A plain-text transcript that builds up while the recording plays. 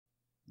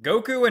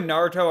Goku and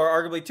Naruto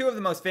are arguably two of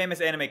the most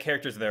famous anime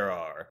characters there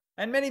are,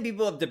 and many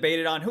people have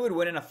debated on who would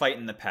win in a fight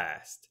in the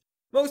past.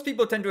 Most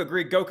people tend to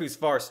agree Goku's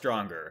far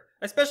stronger,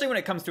 especially when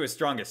it comes to his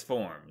strongest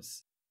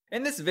forms.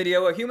 In this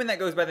video, a human that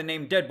goes by the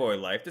name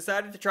deadboylife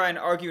decided to try and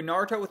argue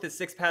Naruto with his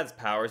Six Paths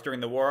powers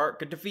during the War arc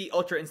could defeat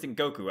Ultra Instinct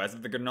Goku as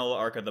of the Granola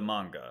arc of the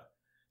manga.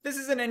 This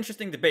is an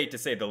interesting debate to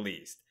say the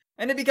least,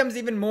 and it becomes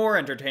even more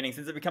entertaining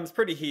since it becomes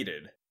pretty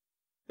heated.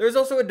 There is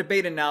also a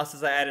debate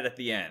analysis I added at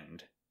the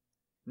end.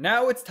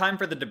 Now it's time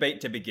for the debate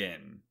to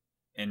begin.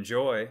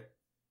 Enjoy.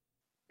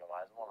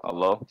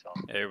 Hello?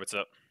 Hey, what's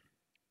up?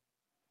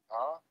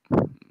 Huh?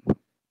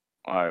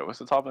 Alright, what's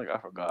the topic? I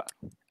forgot.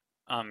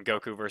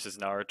 Goku versus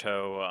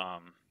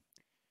Naruto,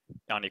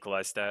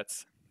 unequalized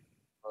stats.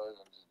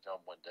 Just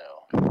jump one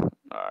down.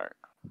 Alright.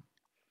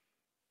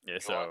 Yeah,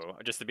 so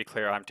just to be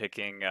clear, I'm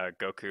taking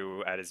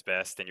Goku at his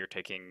best, and you're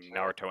taking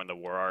Naruto in the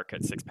War arc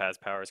at Six Paths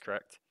powers,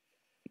 correct?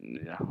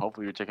 Yeah,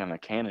 hopefully you're taking a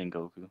canon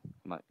Goku,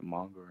 like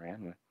manga or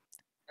anime.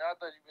 I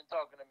thought you've been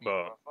talking to me.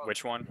 But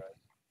which one?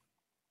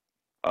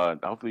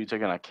 Hopefully you're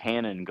taking a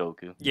canon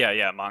Goku.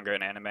 Yeah, manga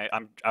and anime.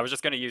 I was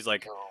just gonna use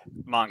like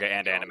manga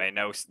and anime,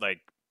 no like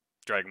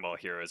Dragon Ball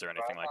Heroes or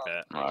anything like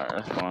that. Alright,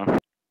 that's fine.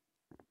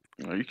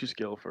 No, you can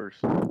scale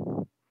first.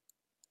 Okay,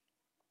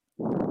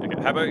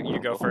 how about you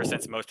go first,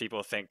 since most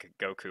people think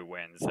Goku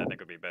wins? I think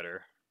would be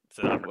better.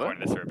 So I'm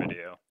recording this for a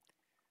video.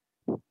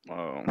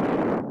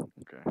 Oh,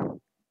 okay.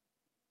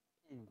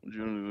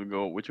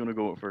 Which one to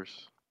go with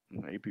first?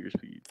 AP or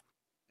speed?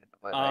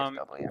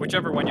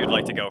 Whichever one you'd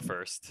like to go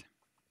first.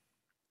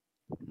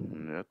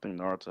 Yeah, I think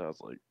Naruto has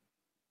like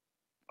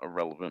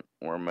irrelevant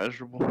or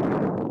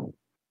immeasurable.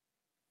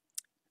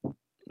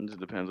 It just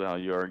depends on how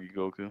you argue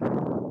Goku.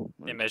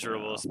 Like,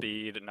 Immeasurable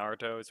speed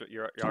Naruto is what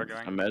you're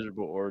arguing?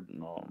 Immeasurable or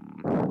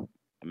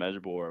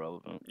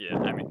irrelevant. Yeah,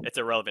 I mean, it's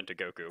irrelevant to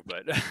Goku,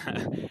 but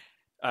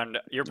and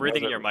you're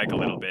breathing in your mic a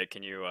little bit.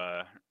 Can you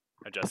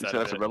adjust that? So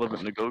that's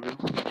irrelevant to Goku?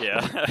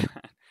 Yeah.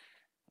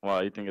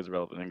 Why you think it's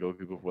relevant to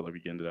Goku before we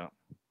get into that?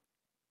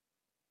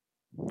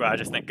 But I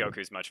just think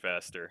Goku's much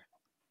faster.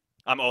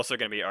 I'm also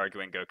going to be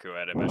arguing Goku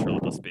at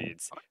immeasurable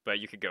speeds, but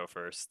you could go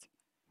first.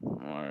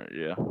 Alright,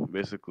 yeah.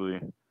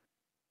 Basically,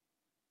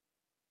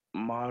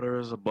 Madara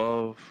is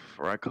above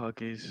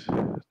Raikage's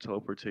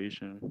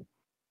teleportation.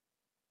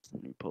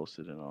 You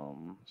posted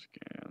in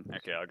scan.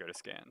 Okay, I'll go to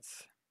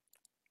scans.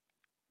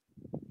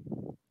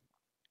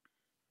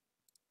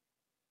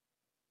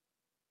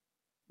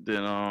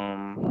 Then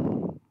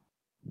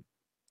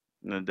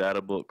in the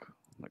data book,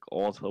 like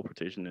all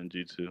teleportation in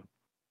Jutsu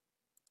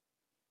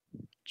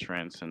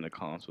transcend the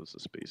concepts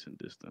of space and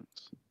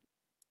distance.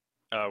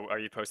 Oh, are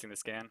you posting the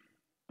scan?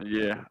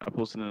 Yeah, I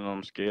posted it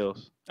on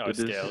scales. Oh,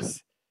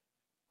 scales.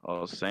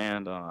 Oh,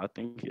 sand. I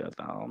think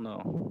I don't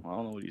know. I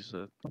don't know what he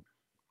said.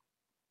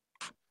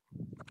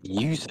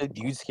 You said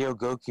you'd scale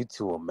Goku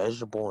to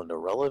immeasurable and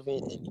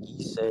irrelevant, and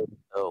he said,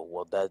 "Oh,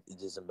 well, that it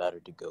doesn't matter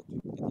to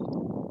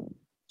Goku."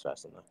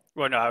 Fast enough.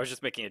 Well, no, I was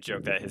just making a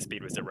joke that his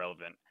speed was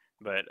irrelevant,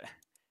 but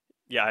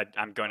yeah,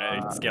 I'm going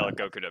to scale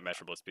Goku to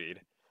immeasurable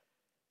speed.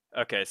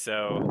 Okay,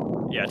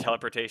 so yeah,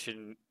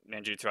 teleportation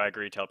ninjutsu. I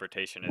agree.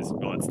 Teleportation is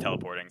it's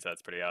teleporting, so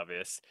that's pretty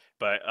obvious.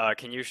 But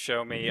can you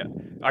show me?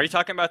 Are you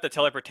talking about the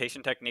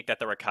teleportation technique that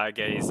the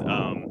Raikage's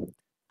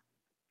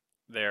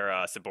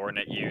their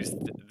subordinate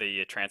used,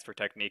 the transfer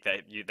technique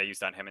that they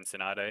used on him and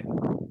Tsunade?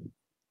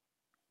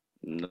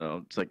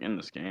 No, it's like in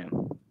the scan.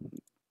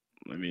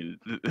 I mean,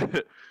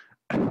 it'd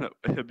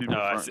be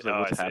referring to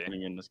what's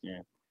happening in the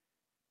scan.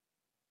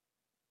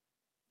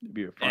 It'd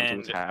be referring to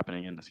what's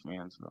happening in the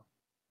scan. So,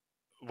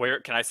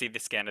 where can I see the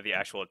scan of the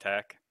actual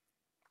attack?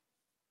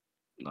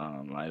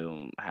 I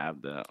don't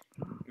have that.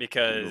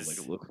 Because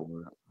like look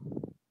for it.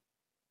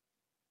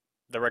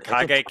 The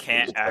Raikage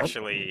can't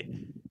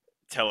actually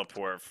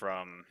teleport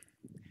from.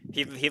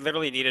 He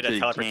literally needed a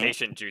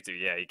teleportation jutsu.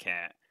 Yeah, he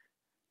can't.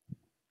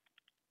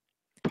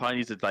 Probably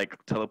needs to like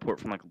teleport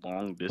from like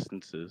long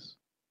distances.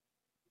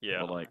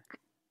 Yeah. But, like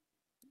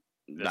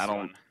I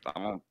don't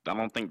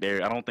think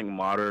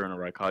Madara and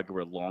Raikage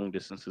were long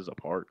distances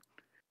apart.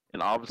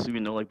 And obviously we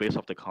know, like, based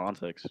off the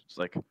context, it's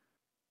like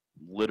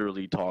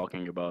literally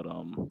talking about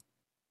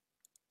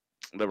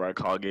the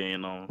Raikage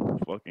and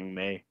fucking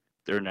Mei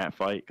during that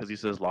fight, because he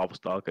says lava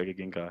style Kage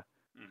Genkai.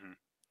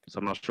 So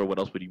I'm not sure what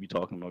else would he be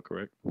talking about,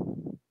 correct?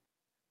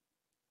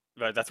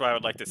 But that's why I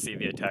would like to see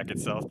the attack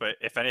itself. But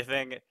if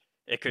anything,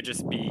 it could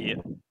just be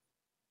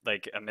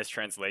like a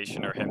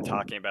mistranslation, or him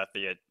talking about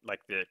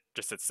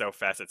just it's so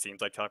fast it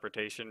seems like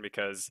teleportation,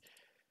 because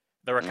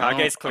the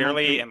Raikage is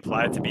clearly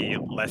implied to be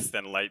less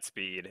than light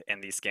speed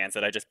in these scans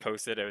that I just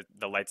posted.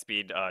 The light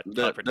speed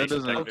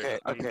teleportation technique.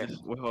 Okay.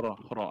 Wait, hold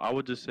on. I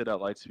would just say that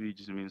light speed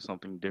just means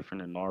something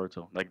different in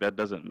Naruto. Like, that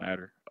doesn't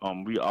matter.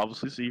 We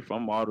obviously see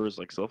from Madara's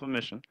like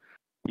self-admission,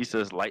 he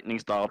says lightning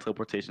style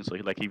teleportation, so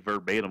he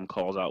verbatim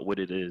calls out what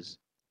it is,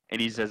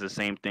 and he says the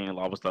same thing in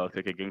lava style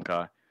Kage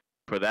Genkai.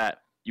 For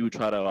that, you would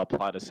try to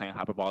apply the same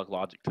hyperbolic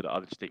logic to the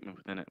other statement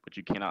within it, but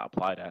you cannot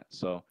apply that.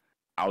 So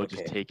I would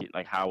just take it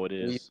like how it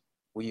is.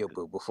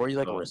 Weeaboo, before you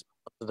like Oh.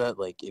 respond to that,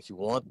 like if you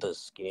want the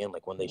scan,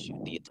 like when they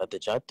shoot the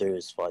chapter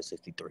is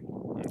 563.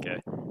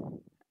 Okay.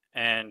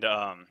 And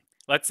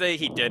let's say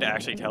he did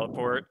actually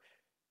teleport.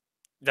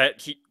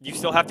 That you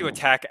still have to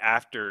attack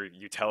after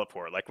you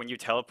teleport. Like when you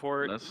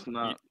teleport, That's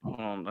not. Hold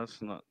on.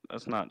 That's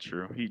not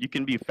true. You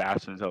can be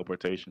fast in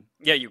teleportation.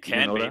 yeah, you You didn't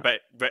can know be,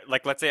 that? but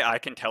like let's say I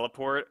can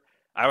teleport,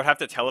 I would have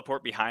to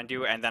teleport behind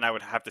you, and then I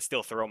would have to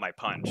still throw my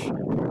punch.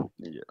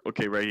 Yeah.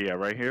 Okay. Right here.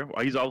 Right here.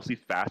 Well, he's obviously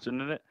faster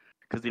than it,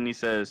 because then he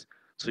says,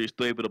 "So you're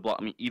still able to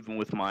block me even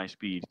with my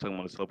speed." He's talking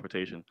about his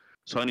teleportation.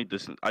 So I need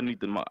this. I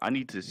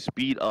need to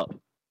speed up.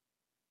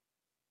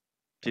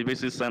 He's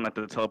basically saying that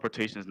the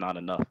teleportation is not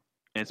enough,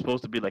 and it's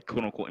supposed to be like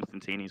quote unquote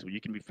instantaneous, where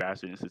you can be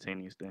faster than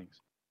instantaneous things.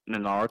 And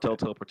then Naruto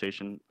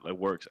teleportation like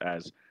works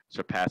as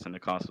surpassing the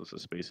constants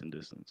of space and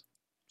distance.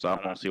 So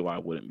I don't see why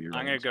it wouldn't be.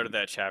 I'm gonna go to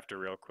that chapter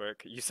real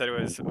quick. You said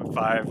it was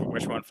 5.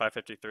 Which one?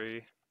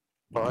 553.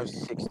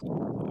 560.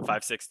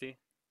 560.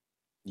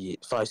 Yeah,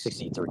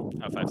 563.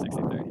 Oh,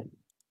 563.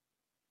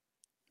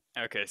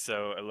 Okay,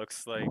 so it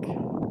looks like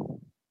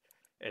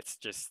it's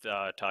just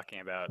talking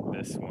about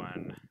this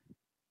one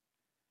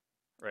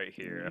right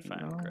here. If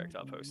I'm correct,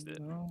 I'll post it.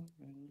 You know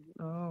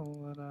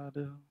what I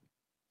do.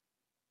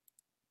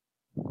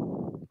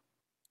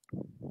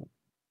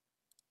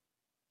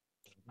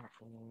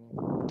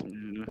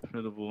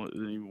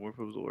 Even more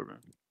absorbing.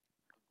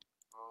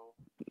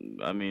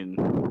 I mean,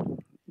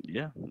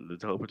 yeah, the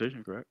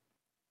teleportation, correct?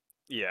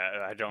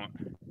 Yeah, I don't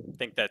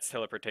think that's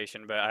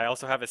teleportation, but I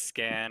also have a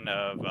scan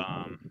of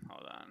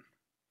hold on.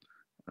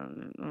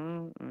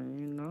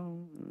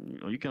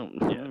 You can.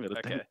 Yeah,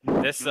 Okay.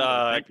 This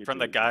from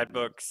the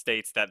guidebook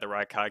states that the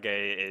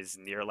Raikage is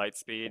near light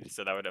speed,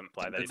 so that would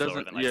imply that That he's lower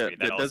doesn't. than light Yeah, speed.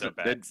 That that also doesn't.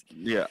 That backs.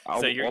 yeah.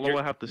 So All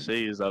I have to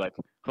say is that like,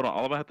 hold on.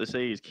 All I have to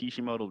say is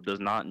Kishimoto does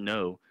not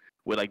know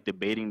what like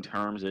debating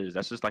terms is.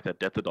 That's just like a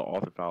death of the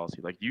author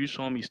fallacy. Like you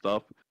show me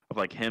stuff of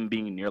like him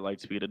being near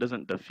light speed. It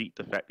doesn't defeat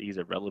the fact that he's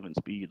at relevant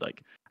speed.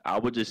 Like I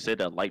would just say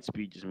that light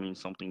speed just means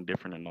something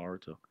different in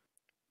Naruto.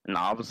 And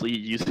obviously,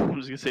 I'm just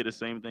gonna say the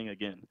same thing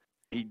again.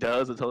 He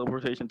does a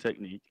teleportation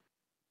technique.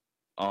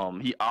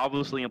 He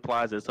obviously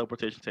implies that his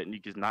teleportation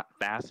technique is not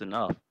fast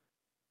enough,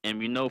 and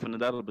we know from the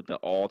data that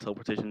all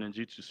teleportation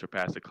ninjutsu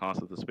surpass the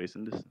concept of space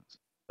and distance.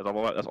 That's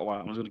all.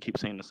 I'm just gonna keep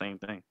saying the same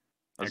thing.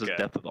 That's just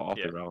death of the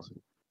author fallacy.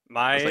 That's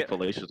My like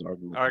fallacious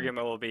argument.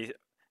 argument will be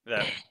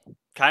that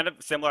kind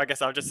of similar. I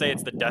guess I'll just say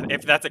it's the death.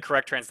 If that's a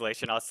correct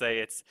translation, I'll say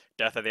it's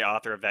death of the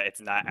author of that. It's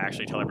not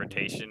actually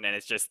teleportation, and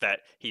it's just that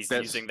he's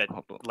using the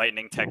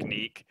lightning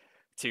technique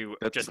to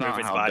just move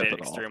his body at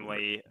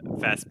extremely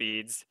fast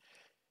speeds.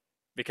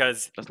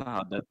 Because that's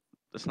not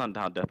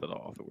how death of the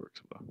author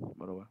works,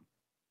 by the way.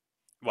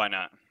 Why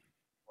not?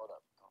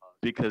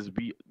 Because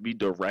we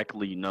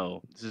directly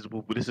know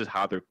this is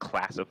how they're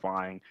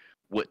classifying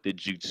what the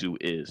jutsu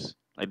is.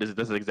 Like this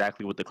is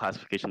exactly what the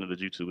classification of the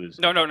jutsu is.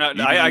 No.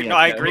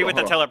 I agree with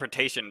the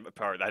teleportation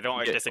part. I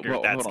don't disagree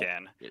with that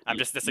scan. I'm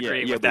just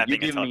disagreeing with that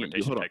being a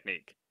teleportation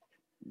technique.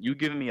 You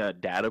giving me a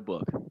data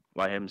book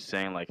by him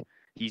saying like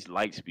he's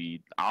light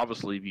speed.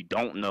 Obviously, we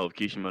don't know if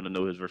Kishimoto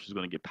knows his verse is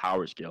going to get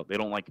power scaled. They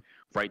don't like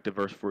write the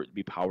verse for it to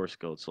be power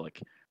scaled. So like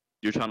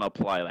you're trying to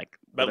apply like.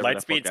 But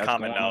light speed's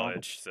common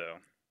knowledge, so.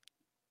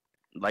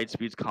 Light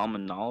speed's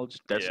common knowledge.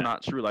 That's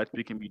not true. Light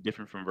speed can be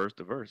different from verse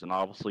to verse, and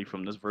obviously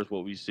from this verse,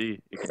 what we see,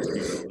 it can just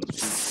be relevant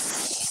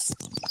speed.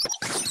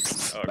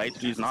 Light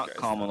speed's not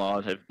common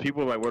knowledge. If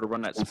people were to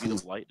run that speed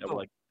of light, that would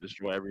like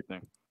destroy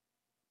everything.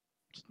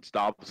 It's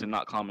obviously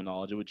not common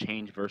knowledge. It would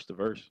change verse to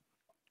verse.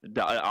 It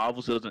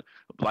obviously doesn't.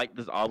 Like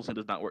this obviously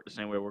does not work the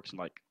same way it works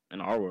in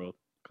our world.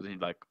 Because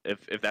like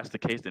if that's the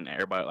case, then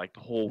everybody like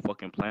the whole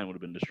fucking plan would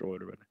have been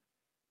destroyed already.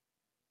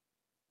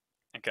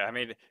 Okay, I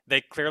mean, they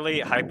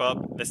clearly hype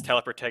up this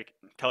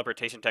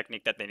teleportation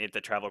technique that they need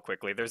to travel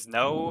quickly. There's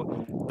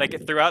no,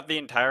 like, throughout the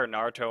entire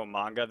Naruto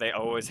manga, they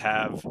always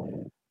have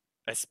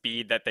a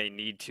speed that they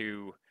need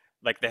to,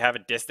 like, they have a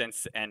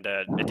distance, and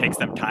it takes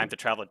them time to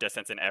travel a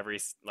distance in every,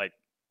 like,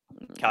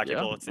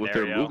 calculable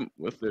scenario.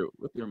 With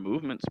their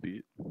movement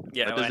speed.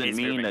 Yeah, that doesn't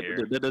mean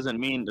that doesn't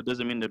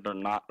mean that they're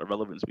not a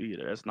relevant speed.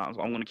 That's not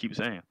what I'm gonna keep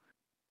saying.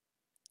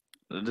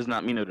 It does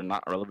not mean that they're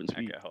not relevant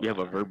speed. We have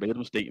a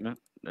verbatim statement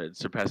that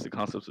surpasses the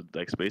concepts of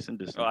like space and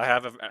distance. Oh, I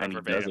have a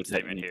verbatim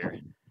statement here.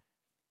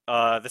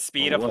 The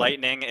speed of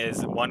lightning is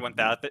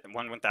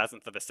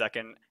 1/1000th of a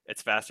second.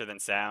 It's faster than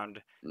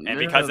sound, and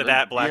because of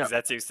that, Black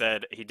Zetsu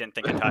said he didn't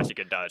think Itachi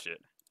could dodge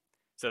it.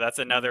 So that's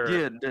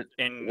another.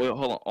 Well,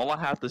 hold on. All I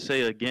have to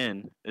say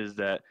again is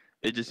that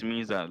it just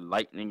means that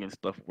lightning and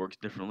stuff works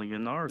differently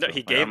in Naruto. No,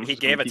 he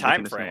gave a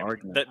time frame.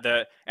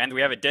 And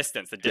we have a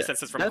distance. The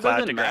distance is from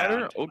cloud to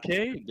ground.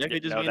 Okay, that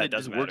could just mean it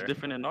just works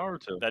different in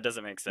Naruto. That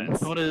doesn't make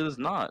sense. No, it is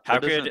not. How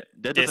could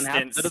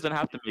distance? That doesn't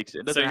have to make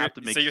sense.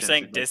 So you're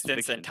saying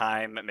distance and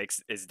time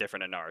is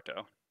different in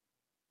Naruto?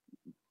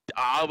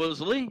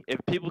 Obviously, if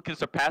people can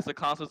surpass the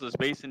concepts of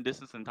space and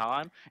distance and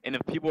time, and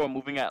if people are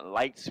moving at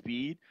light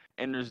speed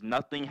and there's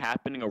nothing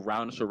happening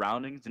around the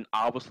surroundings, then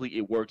obviously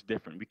it works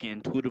different. We can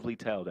intuitively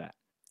tell that.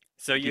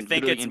 So you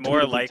think it's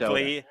more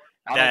likely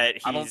that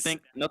I don't he's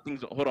think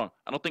nothing's. Hold on.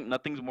 I don't think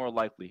nothing's more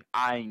likely.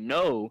 I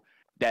know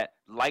that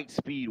light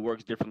speed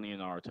works differently in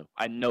Naruto.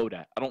 I know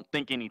that. I don't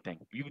think anything.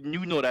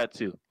 You know that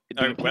too.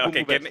 When well, people okay.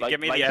 move Give at me give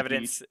me the light speed,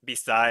 evidence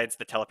besides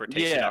the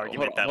teleportation yeah.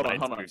 argument that light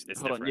Hold on. moves is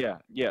Hold on.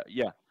 different.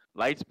 Yeah.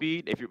 Light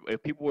speed.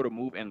 If people were to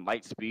move in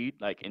light speed,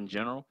 like in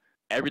general,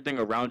 everything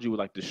around you would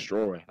like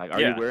destroy. Like, are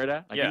you Yeah. aware of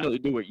that? Like, you Yeah. know they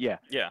do it. Yeah.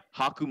 Yeah.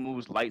 Haku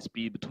moves light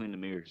speed between the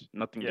mirrors.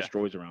 Nothing Yeah.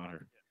 destroys around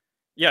her.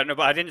 Yeah, no,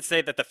 but I didn't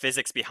say that the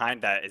physics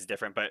behind that is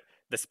different, but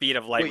the speed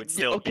of light would Wait,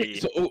 still okay, be.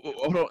 so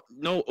hold on.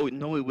 No,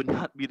 no, it would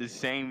not be the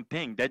same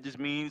thing. That just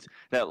means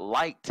that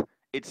light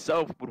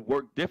itself would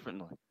work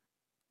differently.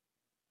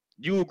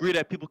 You agree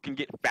that people can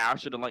get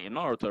faster than light in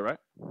Naruto, right?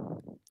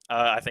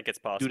 I think it's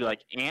Due to possible.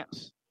 like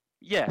ants.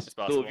 Yes. It's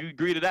So possible. if you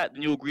agree to that,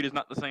 then you agree it's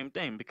not the same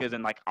thing because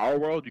in like our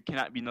world, you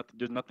cannot be nothing.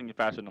 There's nothing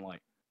faster than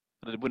light.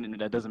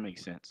 That doesn't make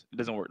sense. It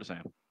doesn't work the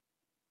same.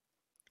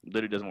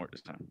 Literally doesn't work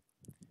the same.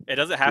 It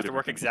doesn't Two have to different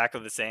work things.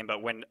 exactly the same,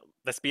 but when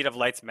the speed of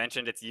light's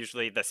mentioned, it's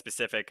usually the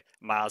specific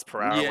miles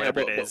per hour, Yeah,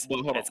 whatever but it is.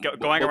 hold on. It's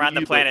going around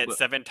the planet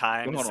 7 But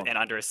times hold on. in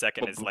under a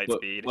second is light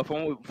speed. But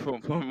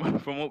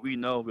from what we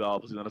know, we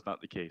obviously know that's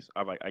not the case.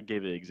 I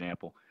gave an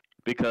example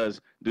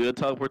because due to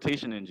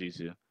teleportation in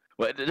Jutsu,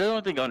 well, I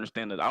don't think I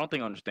understand that. I don't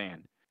think I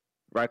understand.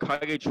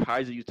 Raikage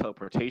tries to use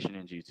teleportation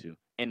in Jutsu,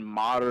 and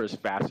Madara is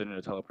faster than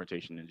the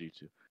teleportation in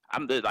Jutsu.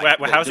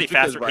 Well, how's he just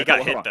because faster? He got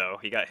hold hit on. though.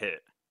 He got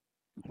hit.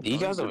 You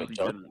guys have a literally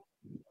jump. didn't.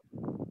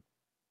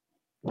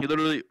 He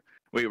literally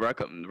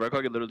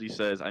Raikage literally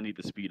says, "I need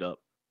to speed up."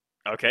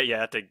 Okay,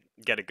 yeah, to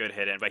get a good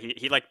hit in, but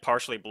he like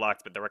partially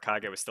blocked, but the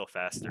Raikage was still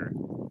faster.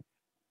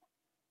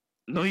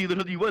 No, he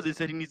literally was. He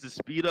said he needs to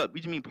speed up.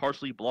 What do you mean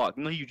partially blocked?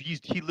 No, he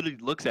literally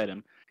looks at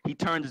him. He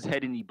turns his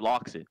head and he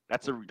blocks it.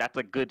 That's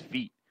a good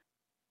feat.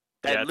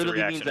 That Yeah, it's a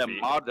literally means reaction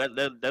feat.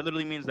 that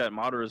literally means that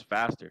Madara is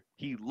faster.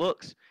 He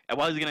looks, and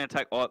while he's gonna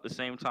attack all at the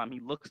same time, he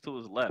looks to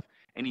his left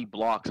and he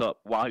blocks up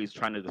while he's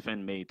trying to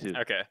defend May too.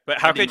 Okay, but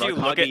how And then could you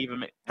look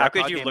Raikage at how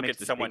could Raikage you look makes at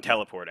the someone statement.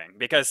 teleporting?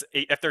 Because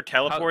if they're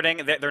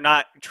teleporting, they're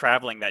not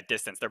traveling that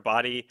distance. Their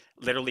body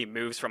literally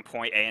moves from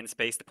point A in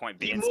space to point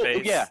B He in moved,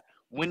 space. yeah.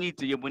 When he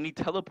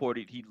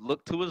teleported, he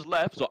looked to his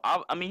left. So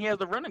I mean, he has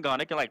the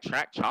Rinnegan. It can like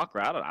track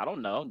chakra. I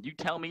don't know. You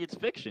tell me it's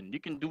fiction. You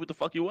can do what the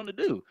fuck you want to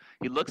do.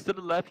 He looks to the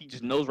left. He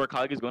just knows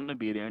Raikage is going to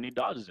be there, and he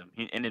dodges him.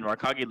 And then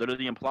Raikage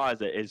literally implies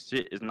that his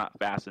shit is not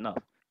fast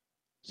enough.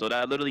 So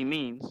that literally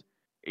means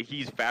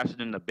he's faster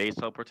than the base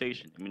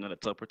teleportation. I mean, the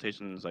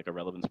teleportation is like a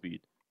relevant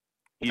speed.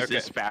 He's Okay.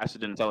 just faster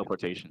than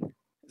teleportation.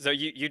 So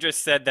you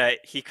just said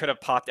that he could have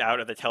popped out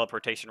of the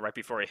teleportation right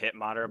before he hit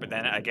Madara, but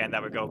then again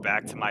that would go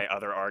back to my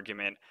other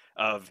argument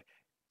of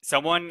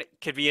someone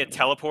could be a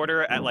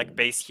teleporter at like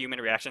base human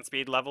reaction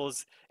speed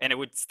levels, and you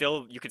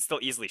could still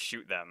easily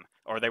shoot them,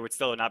 or they would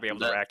still not be able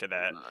to react to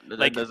that.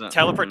 Like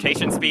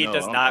teleportation speed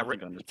does not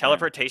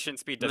teleportation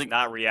speed does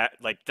not react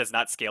does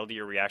not scale to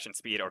your reaction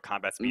speed or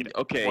combat speed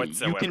Okay,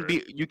 whatsoever.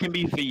 you can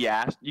be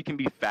fast. You can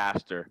be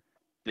faster.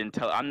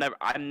 I'm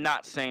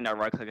not saying that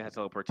Raikage has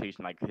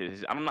teleportation like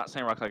his. I'm not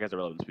saying Raikage has a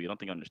relevant speed. I don't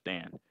think I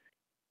understand.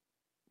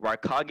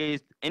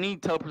 Raikage's any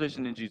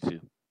teleportation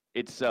ninjutsu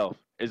itself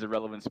is a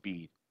relevant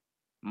speed.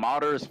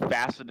 Madara is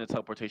faster than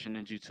teleportation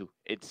ninjutsu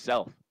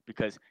itself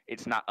because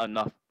it's not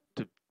enough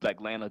to like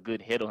land a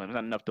good hit on him. It's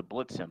not enough to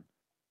blitz him.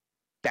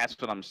 That's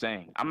what I'm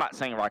saying. I'm not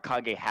saying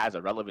Raikage has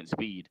a relevant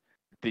speed.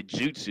 The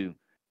jutsu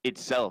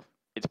itself,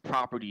 its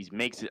properties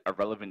makes it a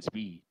relevant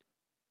speed.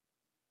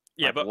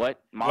 Yeah, like but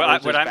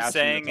what I'm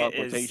saying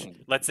is,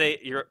 let's say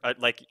you're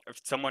like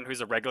someone who's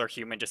a regular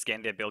human just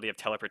gained the ability of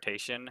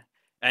teleportation.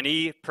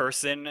 Any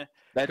person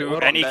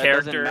any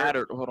character. Doesn't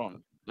matter. Hold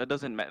on. That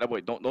doesn't matter.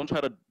 Wait, don't try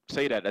to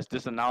say that. That's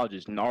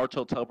disanalogous.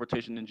 Naruto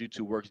teleportation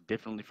ninjutsu works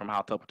differently from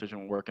how teleportation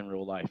will work in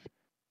real life.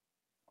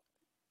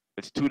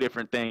 It's two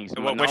different things.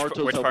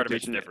 Which part of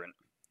it's different?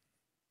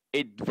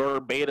 It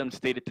verbatim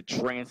stated to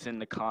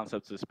transcend the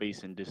concepts of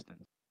space and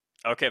distance.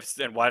 Okay,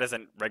 and why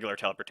doesn't regular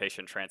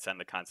teleportation transcend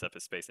the concept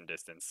of space and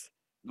distance?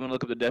 You're gonna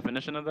look up the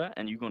definition of that,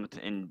 and we're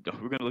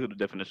gonna look at the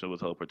definition of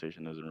what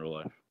teleportation is in real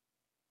life.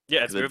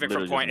 Yeah, it's moving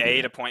from point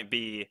A to point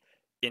B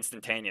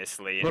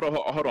instantaneously.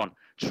 Hold on.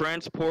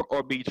 Transport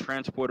or be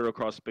transported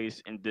across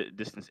space and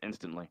distance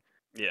instantly.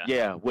 Yeah.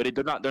 Yeah.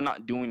 They're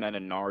not doing that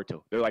in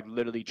Naruto. They're like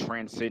literally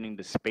transcending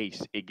the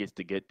space it gets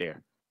to get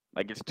there.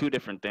 Like it's two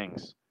different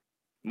things.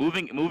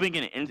 Moving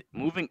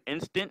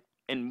instant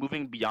and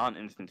moving beyond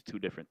instant is two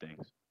different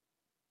things.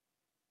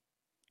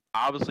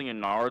 Obviously, in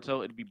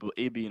Naruto,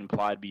 it'd be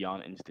implied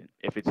beyond instant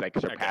if it's like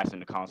surpassing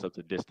the concept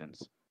of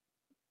distance.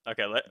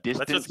 Okay,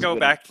 let's just go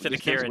back to the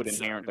Kirin.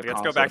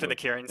 Let's go back to the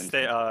Kirin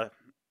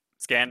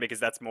scan because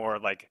that's more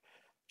like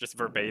just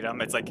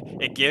verbatim. It's like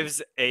it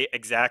gives a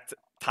exact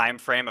time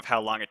frame of how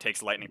long it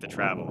takes lightning to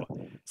travel.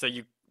 So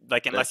you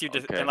like unless you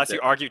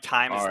argue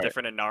time is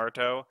different in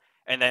Naruto,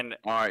 and then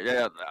all right,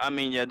 yeah, I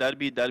mean that'd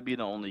be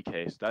the only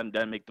case.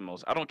 That'd make the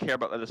most. I don't care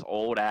about this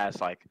old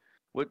ass like.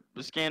 What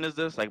scan is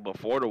this? Like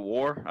before the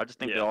war? I just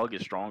think they all get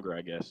stronger.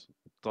 I guess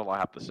that's all I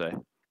have to say.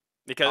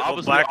 Because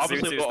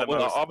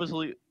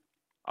obviously,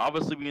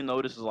 obviously we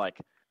know this is like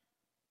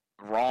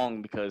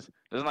wrong because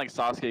doesn't like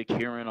Sasuke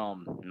Kirin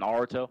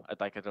Naruto at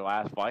their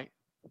last fight?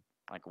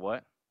 Like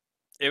what?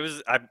 It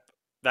was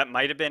that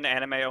might have been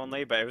anime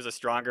only, but it was a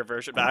stronger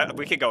version. But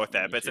we could go with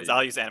that. But since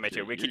I'll use anime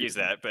too, we could use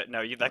that. But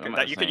no, you I'm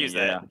not you could saying, use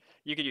yeah. that.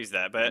 You could use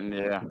that. But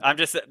Yeah. I'm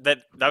just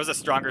that was a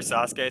stronger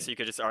Sasuke, so you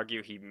could just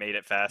argue he made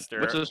it faster.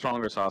 Which is a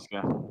stronger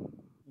Sasuke?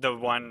 The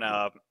one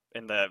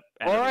in the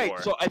end All of the right,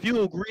 war. so if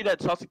you agree that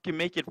Sasuke can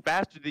make it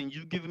faster, then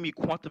you giving me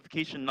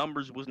quantification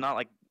numbers was not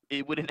like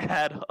it wouldn't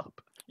add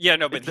up. Yeah,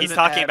 no, but he's doesn't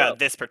talking add about up.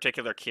 this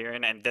particular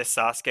Kirin, and this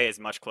Sasuke is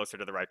much closer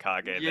to the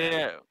Raikage than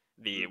Yeah.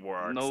 the war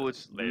arcs. No,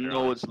 it's later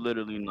on. it's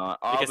literally not.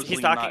 Because Obviously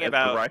he's talking not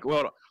about. if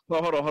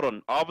the hold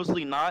on.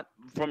 Obviously not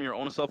from your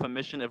own self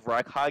admission. If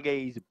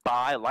Raikage is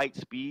by light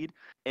speed,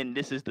 and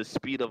this is the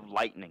speed of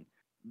lightning.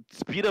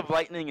 Speed of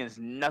lightning is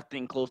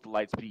nothing close to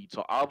light speed.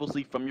 So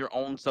obviously, from your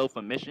own self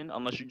admission,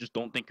 unless you just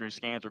don't think your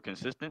scans are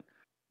consistent,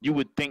 you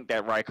would think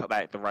that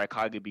the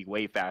Raikage would be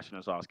way faster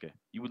than Sasuke.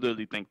 You would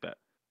literally think that.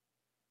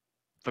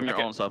 From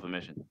your own self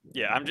admission.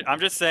 Yeah, I'm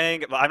just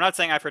saying. Well, I'm not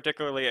saying I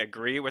particularly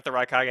agree with the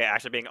Raikage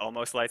actually being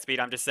almost light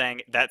speed. I'm just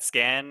saying that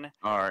scan.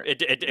 All right.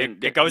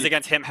 It goes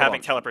against him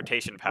having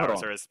teleportation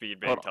powers on. or his speed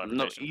being teleportation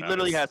No, powers. he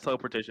literally has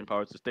teleportation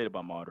powers. It's stated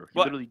by Mater. He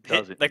Well, literally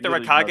does it. Like He the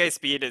literally Raikage does it.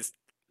 speed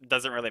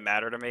doesn't really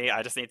matter to me.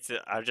 I just think it's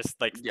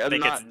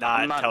not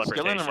I'm not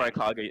teleportation.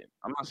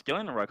 I'm not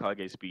scaling the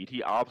Raikage speed.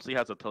 He obviously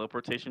has a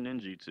teleportation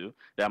ninjutsu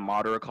that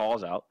Madara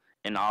calls out,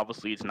 and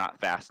obviously it's not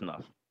fast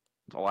enough.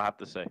 That's all I have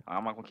to say.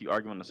 I'm not gonna keep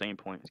arguing the same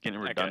point. It's getting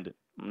redundant.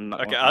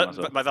 But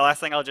the last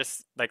thing I'll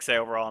just say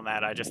overall on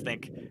that, I just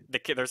think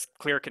there's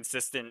clear,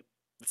 consistent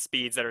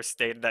speeds that are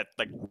stated that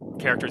like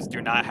characters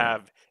do not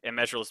have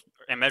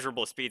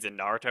immeasurable speeds in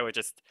Naruto. It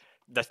just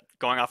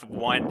going off of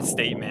one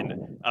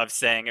statement of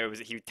saying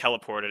he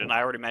teleported, and I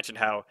already mentioned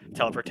how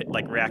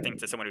reacting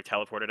to someone who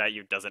teleported at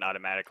you doesn't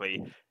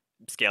automatically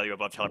scale you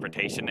above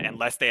teleportation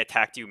unless they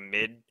attacked you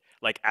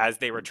as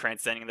they were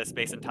transcending the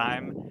space and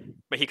time.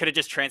 But he could have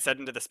just transcended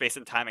into the space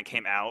and time and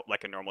came out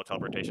like a normal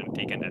teleportation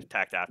and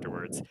attacked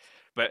afterwards.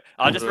 But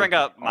I'll just bring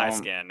up my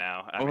scan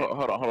now.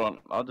 Hold on.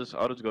 I'll just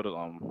go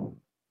to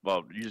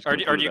Well, you just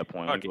concluded that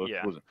point. Okay,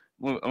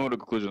 I'm going to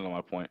conclusion on my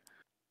point.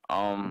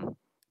 I'm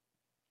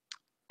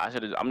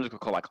just gonna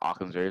call like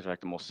Occam's razor,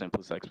 like the most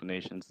simplest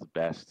explanations, the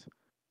best.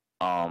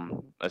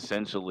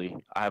 Essentially,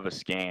 I have a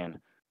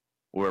scan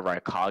where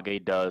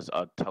Raikage does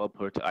a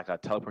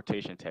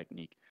teleportation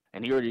technique,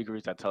 and he already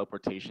agrees that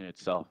teleportation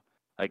itself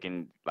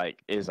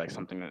is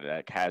something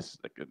that has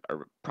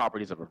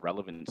properties of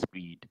irrelevant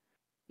speed.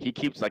 He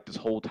keeps this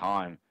whole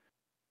time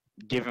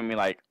giving me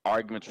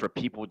arguments for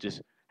people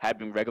just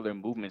having regular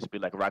movement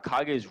speed. Like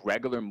Raikage's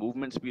regular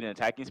movement speed and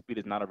attacking speed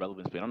is not a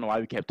relevant speed. I don't know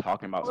why we kept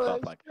talking about stuff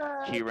like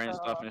Kira and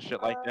stuff and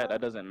shit like that. That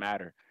doesn't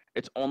matter.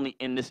 It's only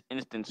in this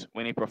instance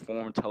when they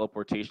perform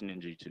teleportation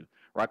ninjutsu.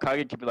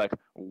 Raikage can be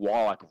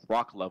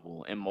rock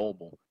level,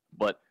 immobile,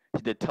 but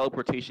the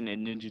teleportation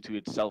in ninjutsu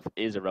itself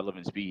is a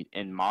relevant speed,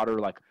 and Mater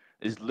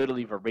is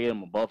literally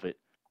verbatim above it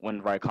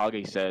when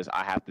Raikage says,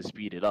 "I have to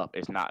speed it up.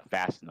 It's not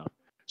fast enough."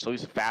 So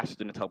he's faster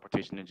than the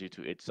teleportation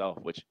ninjutsu itself,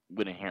 which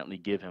would inherently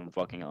give him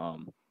fucking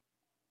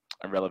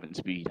irrelevant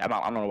speed. I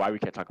don't know why we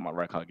kept talking about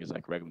Raikage's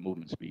regular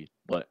movement speed,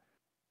 but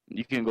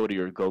you can go to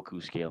your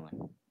Goku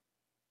scaling.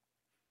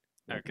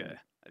 Okay,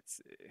 let's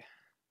see.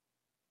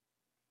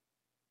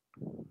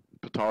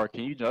 Patara,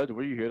 can you judge?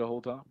 Were you here the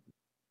whole time?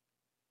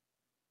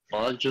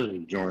 I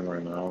just joined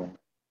right now.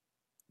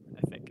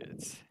 I think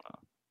it's.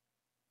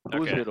 Who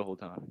was here the whole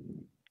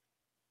time?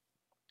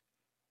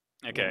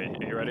 Okay,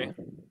 are you ready?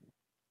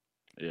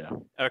 Yeah.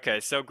 Okay,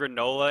 so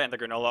Granola and the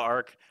Granola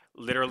arc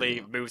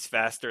literally moves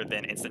faster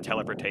than instant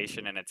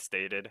teleportation, and it's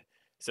stated.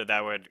 So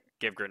that would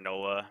give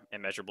Granola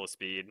immeasurable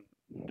speed.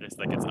 It's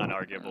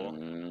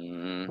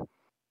unarguable.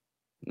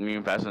 You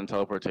mean faster than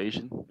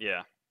teleportation?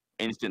 Yeah.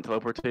 Instant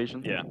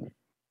teleportation? Yeah.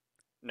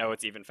 No,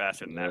 it's even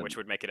faster than that, which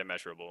would make it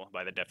immeasurable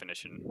by the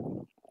definition.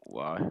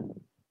 Why?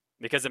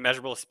 Because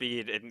immeasurable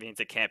speed, it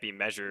means it can't be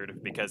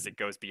measured because it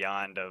goes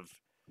beyond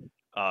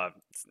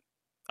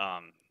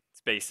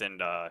space and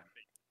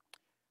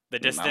the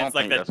distance,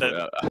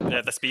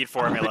 the speed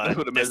formula,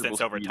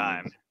 distance over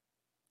time.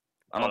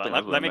 I don't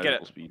think let me get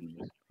it. Speed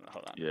means.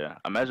 Hold on. Yeah,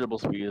 immeasurable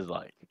speed is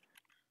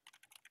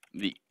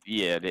the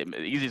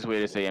easiest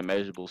way to say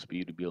immeasurable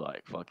speed would be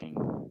fucking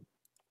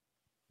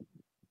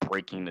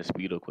breaking the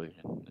speed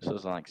equation. This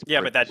doesn't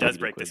but that does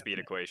break the speed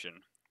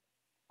equation.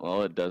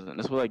 Well, it doesn't.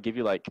 This will give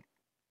you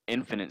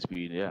infinite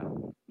speed. Yeah,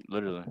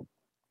 literally.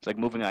 It's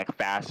moving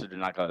faster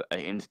than an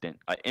instant.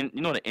 You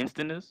know what an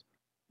instant is?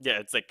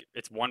 Yeah,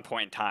 it's 1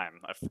 point in time,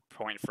 a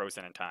point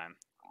frozen in time.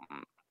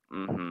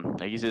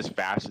 He's just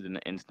faster than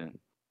an instant.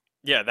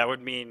 Yeah, that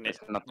would mean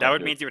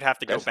you would have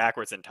to go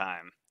backwards in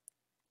time.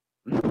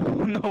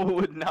 No, it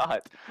would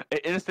not. An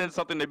instant is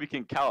something that we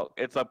can count.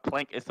 It's a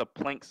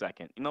Planck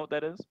second. You know what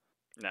that is?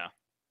 No.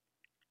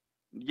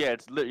 Yeah,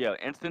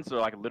 instants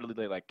are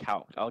literally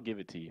calc. I'll give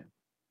it to you.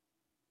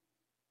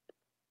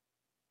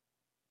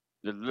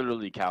 They're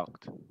literally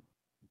calced.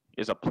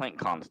 It's a Planck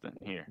constant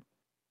here.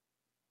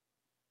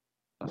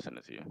 I'll send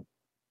it to you.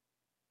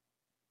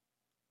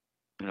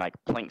 in like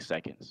Planck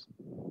seconds.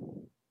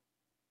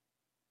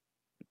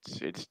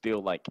 It's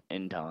still like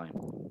in time.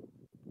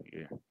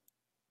 Yeah.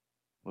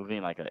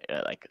 Moving like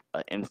a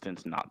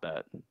instant's not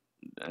that.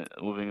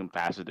 Moving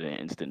faster than an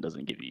instant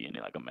doesn't give you any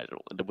like a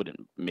measurable. It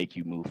wouldn't make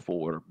you move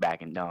forward or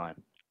back in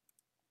time.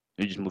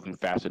 You're just moving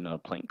faster than a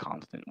Planck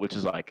constant, which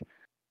is like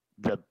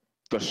the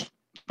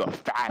the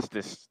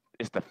fastest.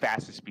 It's the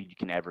fastest speed you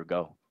can ever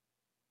go,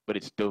 but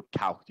it's still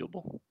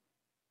calculable.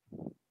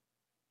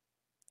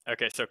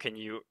 Okay, so can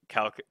you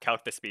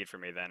calc the speed for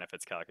me then, if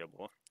it's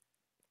calculable?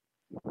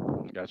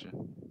 Gotcha.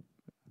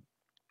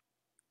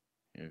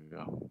 Here we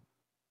go.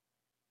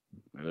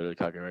 I literally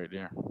calculate right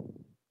there.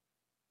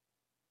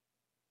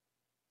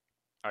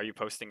 Are you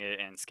posting it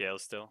in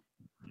scales still?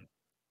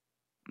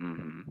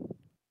 Mm-hmm.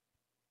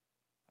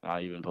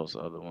 I'll even post the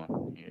other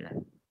one here.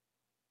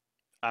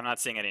 I'm not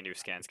seeing any new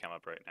scans come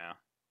up right now.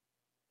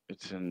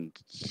 It's in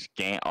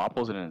scan. I'll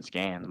post it in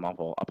scans. My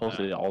fault. I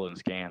posted it all in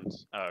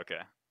scans. Oh,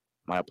 okay.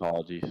 My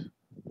apologies.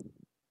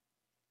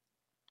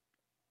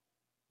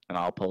 And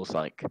I'll post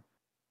like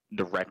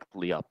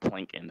directly a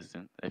Planck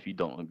instant if you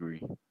don't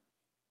agree.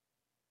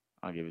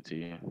 I'll give it to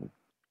you.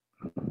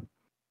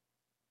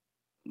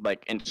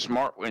 Like in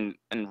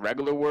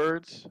regular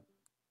words,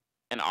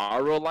 in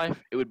our real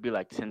life, it would be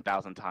like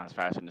 10,000 times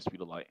faster than the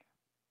speed of light.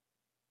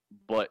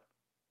 But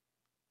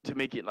to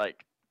make it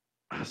like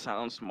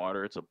sound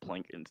smarter, it's a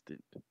Planck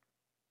instant.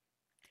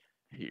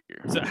 Here.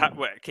 So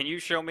can you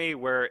show me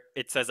where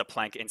it says a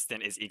Planck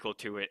instant is equal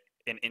to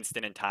an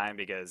instant in time?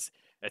 Because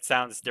it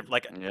sounds different.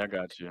 Like, yeah, I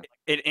got you.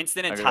 An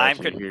instant in I got time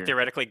you could here.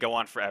 theoretically go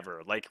on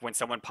forever. Like when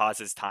someone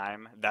pauses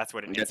time, that's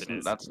what an instant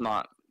is. That's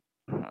not.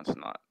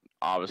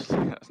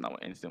 Obviously, that's not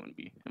what instant would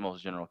be in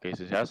most general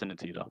cases. Yeah, I'll send it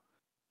to you though.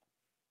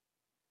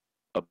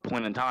 A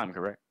point in time,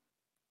 correct?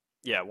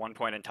 Yeah, 1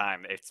 point in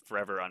time, it's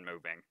forever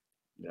unmoving.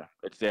 Yeah,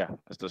 it's there.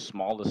 It's the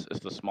smallest.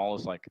 It's the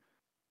smallest like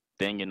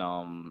thing in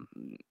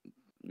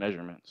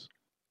measurements.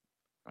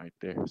 Right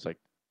there. It's like,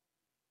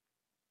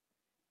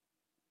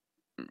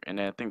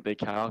 and I think they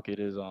calc it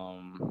as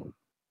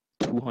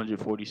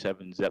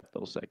 247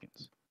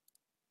 zeptoseconds.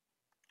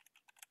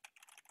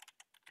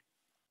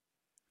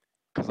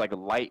 Because like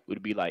light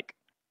would be like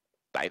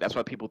that's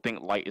why people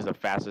think light is the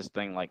fastest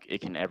thing like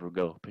it can ever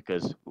go,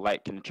 because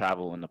light can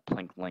travel in a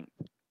Planck length.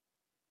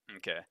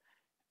 Okay.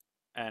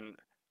 And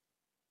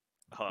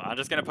hold on, I'm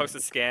just gonna post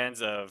the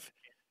scans of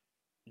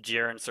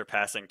Jiren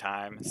surpassing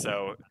time.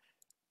 So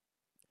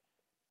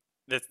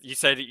you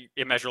said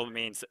immeasurable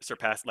means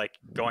surpass, like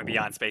going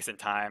beyond space and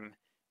time,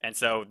 and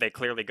so they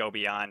clearly go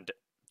beyond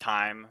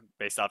time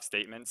based off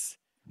statements.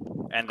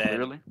 And then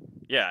Clearly?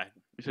 Yeah.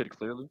 You said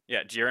clearly?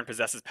 Yeah, Jiren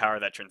possesses power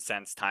that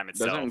transcends time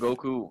itself. Doesn't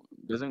Goku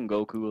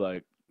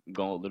like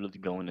literally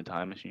go in the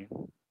time machine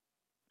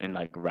and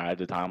like ride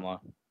the timeline?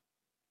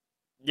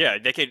 Yeah,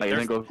 they could.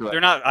 Like, They're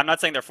not. I'm not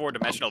saying they're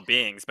four-dimensional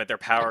beings, but their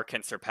power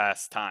can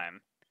surpass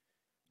time.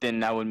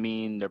 Then that would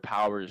mean their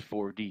power is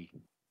 4D.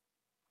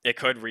 It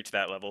could reach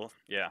that level.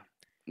 Yeah,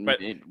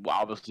 but it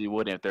obviously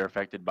wouldn't if they're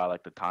affected by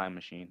like the time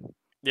machine.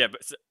 Yeah,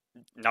 but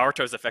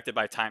Naruto's affected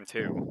by time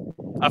too.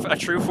 A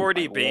true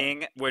 4D Like,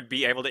 being would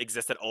be able to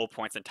exist at all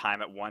points in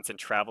time at once and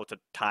travel to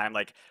time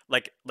like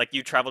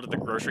you travel to the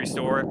grocery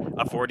store.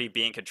 A 4D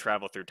being could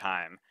travel through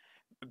time.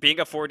 Being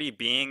a 4D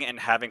being and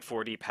having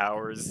 4D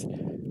powers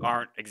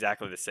aren't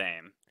exactly the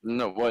same.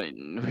 No, what?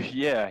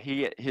 Yeah,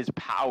 his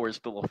power is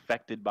still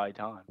affected by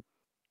time.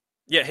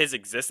 Yeah, his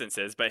existence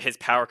is, but his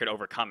power could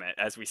overcome it,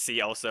 as we see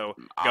also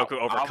Goku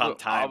overcome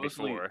time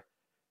before.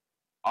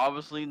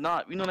 Obviously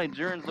not. You know, like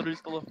Jiren's literally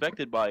still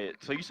affected by it.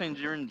 So you're saying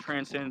Jiren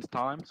transcends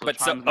time? So But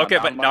time's not okay,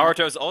 down but by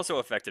Naruto's also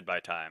affected by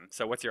time.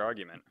 So what's your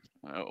argument?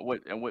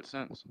 In what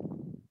sense?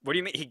 What do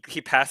you mean?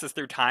 He passes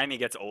through time. He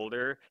gets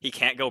older. He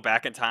can't go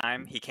back in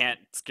time. He can't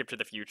skip to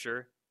the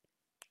future.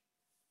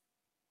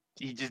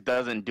 He just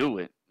doesn't do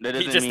it.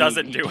 He just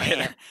doesn't do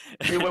it.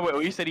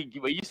 Wait. You said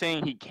Are you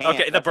saying he can't?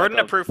 Okay, the burden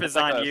of proof is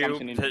on you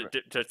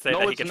to say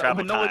that he can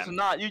travel time. No, it's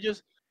not. You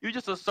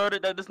just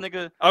asserted that this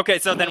nigga. Okay,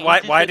 so then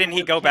why didn't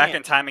he go back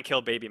in time and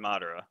kill Baby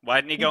Madara?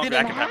 Why didn't he go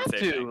back in time and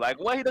save him? Like,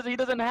 why he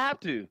doesn't have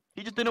to.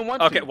 He just didn't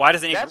want to. Okay, why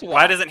doesn't he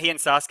and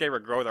Sasuke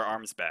regrow their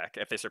arms back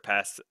if they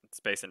surpass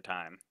space and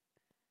time?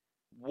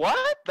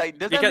 What? Like,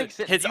 does that make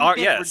sense? His arm,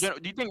 yes. Do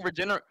you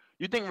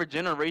think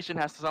regeneration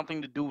has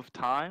something to do with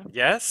time?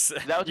 Yes.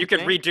 You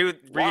could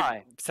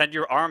send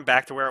your arm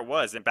back to where it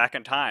was and back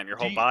in time, your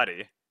whole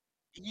body.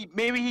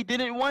 Maybe he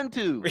didn't want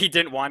to. He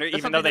didn't want to,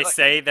 even though they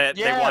say that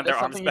they want their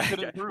arms back.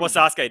 Well,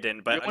 Sasuke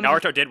didn't, but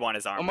Naruto did want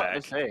his arm back.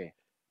 I'm say.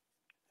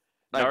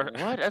 Like,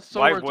 what? That's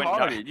so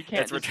retarded. You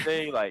can't just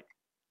say, like,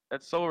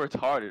 that's so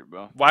retarded,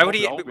 bro. Why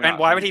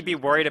would he be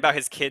worried about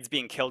his kids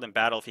being killed in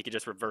battle if he could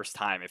just reverse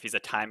time, if he's a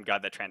time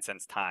god that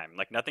transcends time?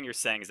 Like, nothing you're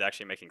saying is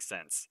actually making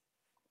sense.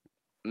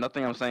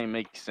 Nothing I'm saying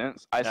makes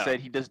sense. I said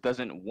he just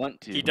doesn't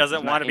want to. He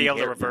doesn't want to be able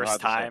to reverse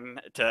time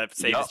to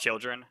save his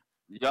children?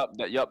 Yup,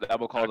 that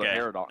will cause a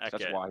paradox.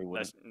 That's why he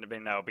wouldn't.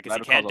 No, because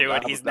he can't do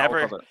it. He's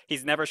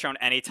never shown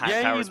any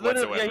time powers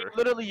whatsoever. Yeah, he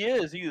literally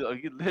is. He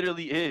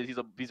literally is.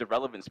 He's a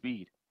relevant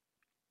speed.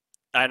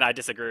 And I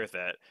disagree with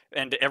that.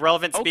 And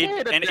irrelevant speed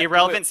Okay, and wait,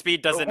 irrelevant speed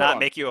wait, does hold not on.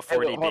 make you a Hey,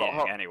 wait, 4D hold on,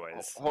 being,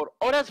 anyways.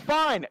 Oh, that's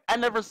fine. I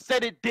never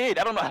said it did.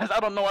 I don't know. I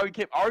don't know why we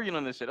keep arguing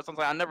on this shit. That's what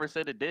I'm saying. I never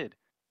said it did.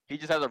 He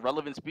just has a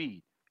relevant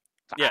speed.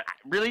 So Yeah.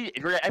 Really,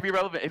 if you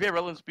have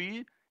relevant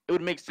speed, it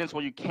would make sense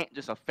where you can't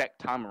just affect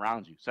time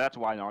around you. So that's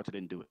why Naruto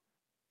didn't do it.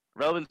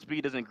 Relevant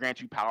speed doesn't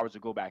grant you powers to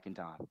go back in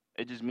time.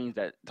 It just means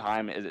that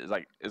time is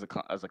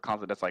a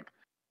concept that's like,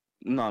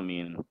 you know what I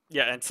mean?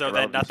 Yeah, and so then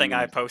Irrelevant nothing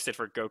I speed. posted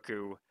for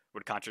Goku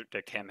would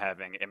contradict him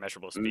having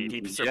immeasurable speed. He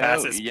Yeah,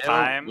 surpasses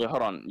time, Yeah,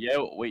 hold on. Yeah,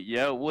 wait.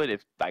 Yeah, it would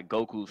if like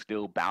Goku's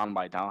still bound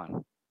by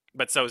time.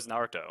 but so is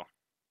Naruto.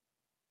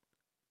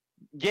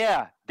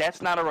 Yeah,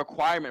 that's not a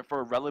requirement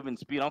for relevant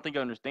speed. I don't think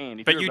you understand.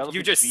 If But you're you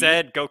relevant just speed,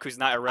 said Goku's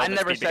not I irrelevant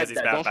never speed because said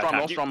he's that. bound by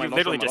time. You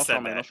literally just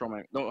said that. Don't straw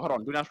man. No, hold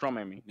on. Do not straw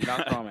man me. Do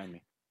not straw man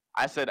me.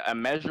 I said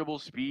immeasurable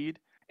speed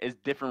is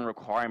different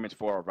requirements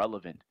for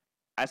irrelevant.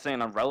 I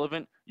saying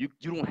irrelevant, you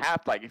don't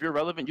have to, like, if you're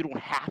relevant, you don't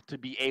have to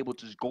be able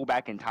to just go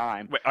back in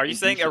time. Wait, are you and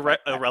do saying shit like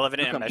that. irrelevant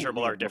You're and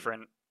immeasurable completely are ignoring-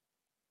 different?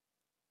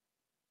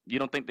 You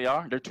don't think they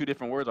are? They're two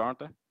different words, aren't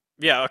they?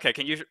 Yeah, okay.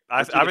 Can you? They're two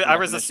I different was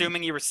definitions.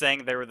 assuming you were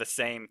saying they were the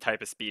same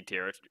type of speed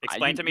tier.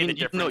 Explain to me the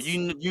You difference.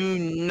 you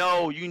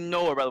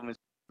know irrelevant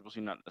is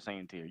not the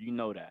same tier. You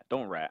know that.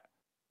 Don't rat.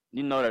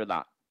 You know they're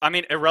not. I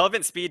mean,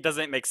 irrelevant speed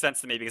doesn't make sense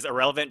to me because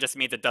irrelevant just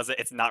means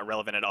it's not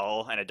relevant at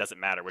all and it doesn't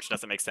matter, which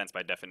doesn't make sense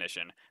by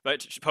definition.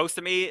 But post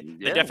to me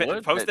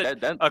the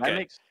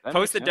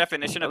post the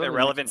definition of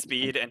irrelevant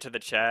speed into the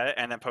chat,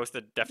 and then post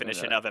the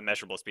definition of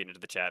immeasurable speed into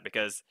the chat,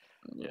 because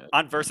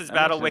on Versus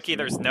Battle Wiki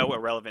there's no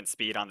irrelevant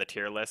speed on the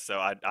tier list, so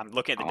I'm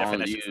looking at the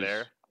definitions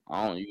there.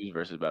 I don't use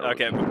Versus Battle.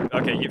 Okay, Wiki.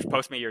 okay, you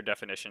post me your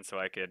definition so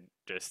I could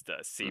just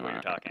see what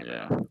you're talking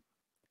about.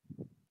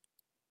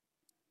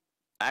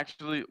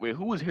 Actually, wait,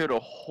 who was here the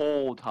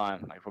whole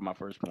time, like, for my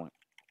first point?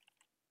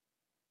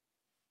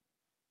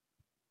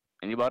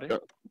 Anybody?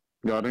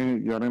 Y'all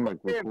didn't like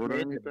record or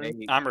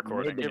anything? I'm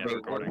recording. Yeah, I'm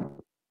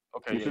recording.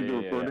 Okay, You said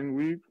you're recording,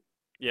 Weeb?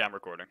 Yeah, I'm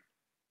recording.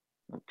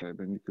 Okay,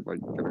 then you could like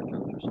get a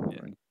count or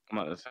something. I'm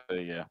about to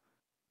say yeah,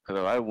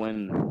 because if I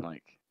win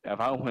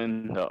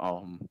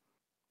the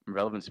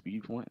relevant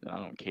speed point, I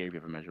don't care if you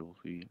have a measurable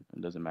speed.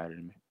 It doesn't matter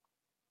to me.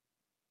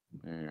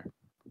 Yeah.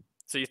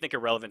 So you think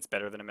irrelevant's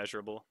better than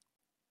immeasurable?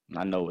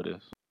 I know it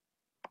is.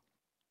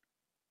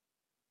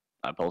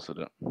 I posted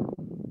it.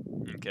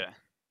 Okay.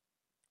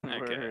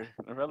 Okay.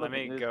 Let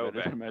me go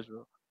back.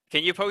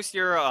 Can you post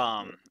your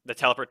the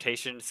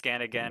teleportation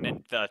scan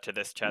again to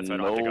this chat so I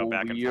don't have to go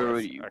back and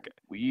forth? Okay.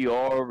 We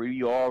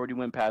already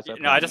went past that.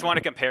 No, I just want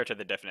to compare to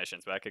the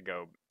definitions, but I could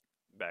go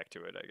back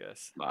to it, I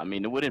guess. I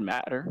mean, it wouldn't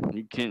matter.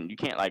 We can't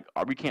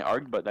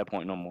argue about that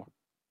point no more.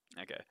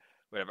 Okay.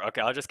 Whatever.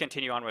 Okay, I'll just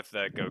continue on with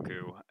the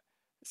Goku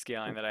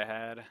scaling that I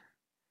had.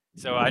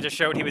 So I just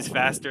showed he was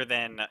faster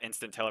than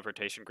instant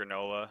teleportation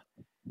granola,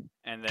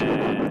 and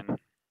then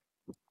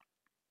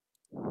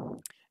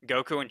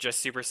Goku and just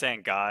Super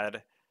Saiyan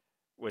God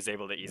was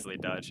able to easily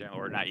dodge him,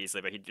 or not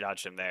easily, but he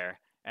dodged him there.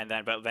 And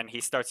then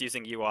he starts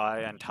using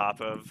UI on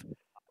top of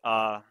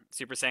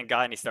Super Saiyan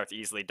God, and he starts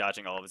easily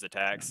dodging all of his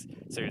attacks.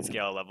 So he would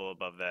scale a level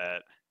above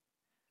that.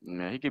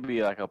 Yeah, he could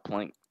be like a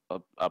plank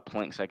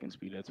second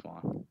speed. That's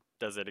fine.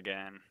 Does it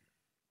again.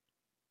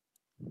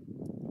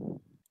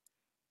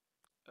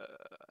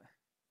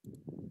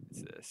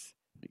 What's this?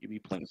 He could be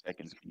plank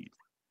second speed.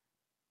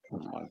 Oh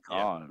my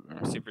god,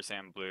 yeah. Super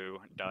Saiyan Blue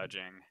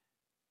dodging.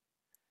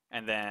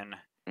 And then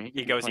he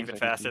be goes plank even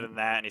second faster speed. than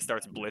that, and he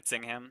starts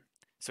blitzing him.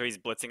 So he's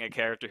blitzing a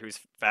character who's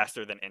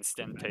faster than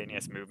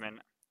instantaneous movement.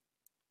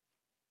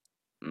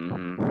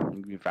 Mm-hmm.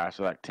 He could be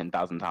faster like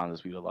 10,000 times the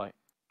speed of light.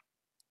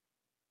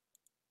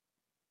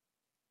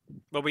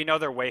 But we know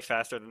they're way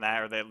faster than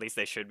that, or at least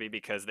they should be,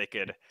 because they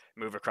could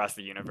move across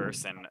the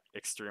universe in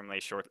extremely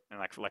short, in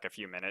like a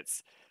few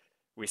minutes.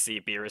 We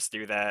see Beerus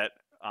do that.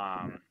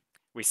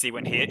 We see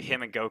when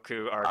him and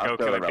Goku and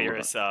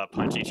Beerus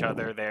punch each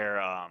other,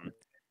 their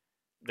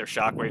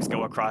shockwaves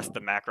go across the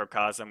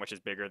macrocosm, which is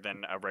bigger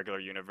than a regular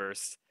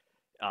universe.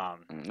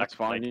 That's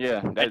fine.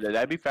 Yeah,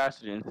 that'd be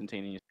faster than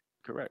instantaneous.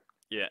 Correct.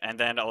 Yeah, and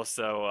then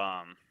also hold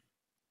on.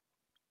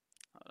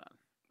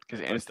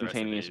 Because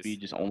instantaneous speed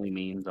just only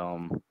means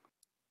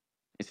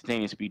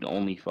instantaneous speed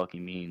only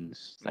fucking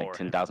means like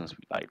 10,000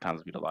 speed, like times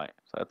the speed of light.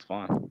 So that's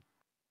fine.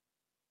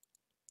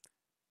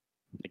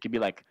 It could be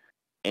like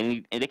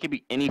it could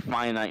be any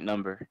finite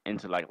number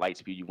into like light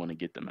speed you want to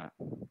get them at.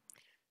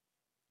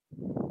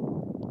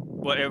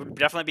 Well, it would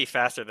definitely be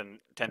faster than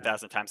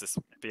 10,000 times the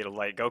speed of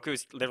light.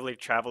 Goku's literally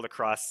traveled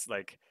across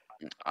like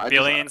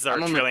billions or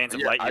trillions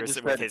of light years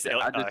with his.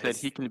 I just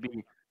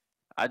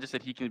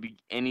said he can be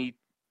any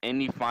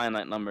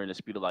finite number in the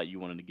speed of light you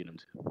wanted to get him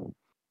to.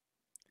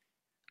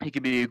 He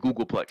could be a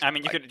Googleplex. I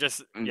mean, you could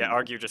just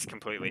argue just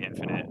completely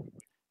infinite,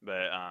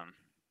 but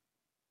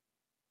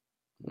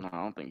no,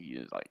 I don't think he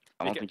is. Like,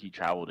 I don't think he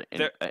traveled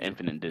an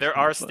infinite distance. There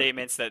are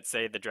statements that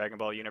say the Dragon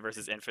Ball universe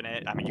is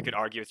infinite. I mean, you could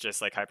argue it's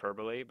just like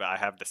hyperbole, but I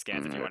have the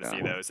scans if you want to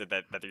see those,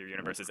 that your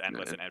universe is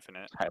endless and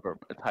infinite.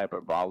 It's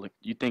hyperbolic.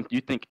 You think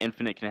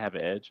infinite can have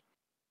an edge?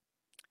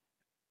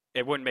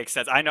 it wouldn't make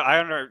sense. I know. I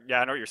don't know.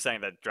 Yeah, I know what you're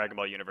saying. That Dragon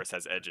Ball universe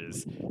has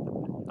edges.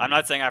 I'm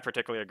not saying I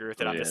particularly agree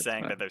with it. Oh, I'm yeah, just it's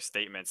saying fine. that there's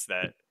statements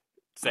that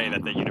say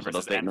that the So universe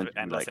those is statements would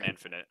be endless like and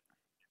infinite.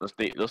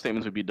 those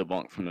statements would be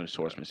debunked from the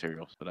source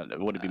material. So that it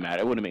wouldn't be mad.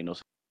 It wouldn't make no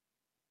sense.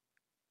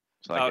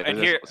 So like, Oh, and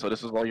here, so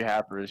this is all you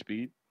have for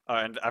speed.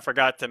 and I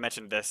forgot to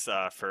mention this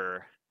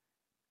for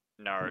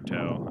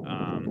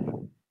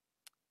Naruto.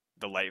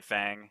 The Light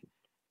Fang.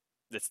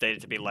 That's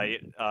stated to be light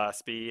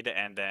speed,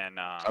 and then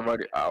I've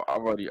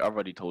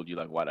already told you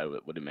like why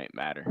that wouldn't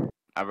matter.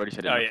 I've already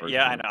said it in oh the yeah, first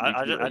yeah, I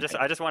one. know.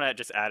 I just want to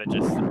just add it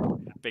just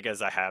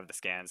because I have the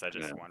scans. I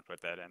just Yeah. want to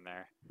put that in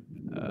there.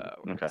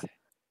 Okay.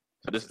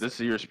 So this is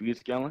your speed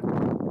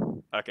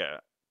scaling. Okay.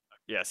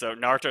 Yeah, so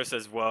Naruto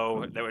says,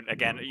 "Whoa." That would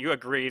again. You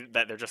agreed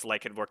that they're just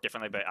light could work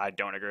differently, but I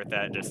don't agree with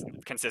that. Just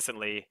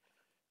consistently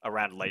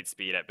around light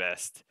speed at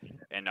best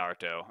in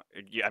Naruto.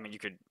 I mean, you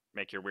could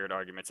make your weird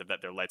arguments of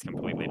that their light's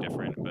completely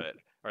different, but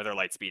or their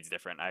light speed's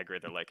different. I agree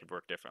their light could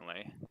work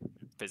differently,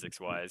 physics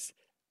wise,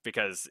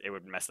 because it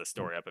would mess the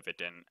story up if it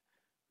didn't.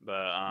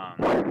 But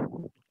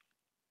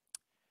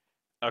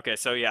okay,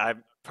 so yeah, I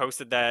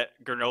posted that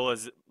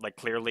Granola's like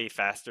clearly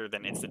faster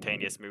than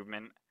instantaneous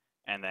movement,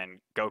 and then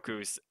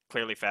Goku's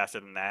clearly faster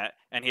than that,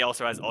 and he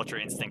also has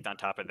Ultra Instinct on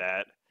top of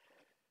that.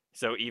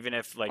 So even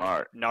if like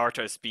Alright.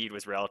 Naruto's speed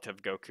was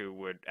relative, Goku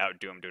would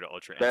outdo him due to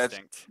Ultra That's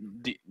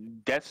Instinct.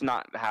 that's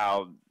not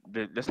how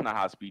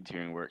speed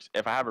tiering works.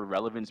 If I have a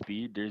relevant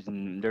speed, there's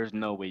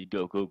no way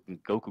Goku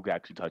could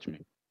actually touch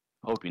me.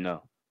 Hope you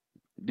know.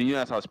 Do you know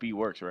that's how speed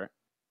works, right?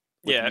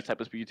 With Yeah, these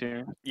type of speed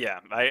tiering. yeah.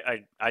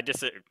 I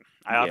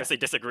Yeah. obviously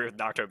disagree with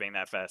Naruto being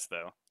that fast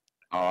though.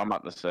 Oh, I'm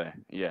about to say,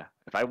 yeah.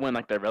 If I win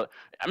like that,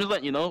 I'm just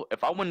letting you know.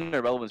 If I win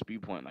the relevant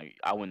speed point, like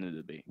I win the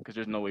debate because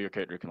there's no way your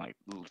character can like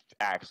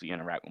actually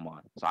interact with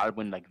mine. So I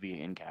win like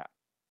via in cap.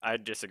 I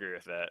disagree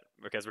with that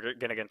because we're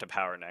gonna get into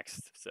power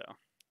next. So,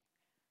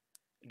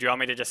 do you want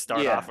me to just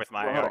start off with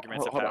my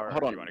arguments of power, or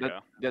do you want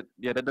to go?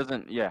 That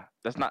doesn't. Yeah,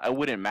 that's not. It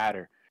wouldn't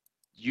matter.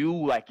 You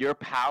like your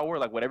power,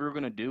 like whatever you're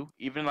gonna do,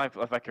 even like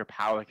if like your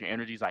power, like your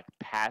energy is like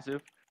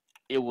passive,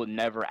 it will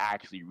never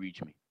actually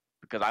reach me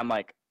because I'm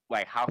like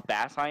how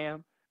fast I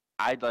am.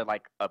 I'd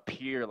like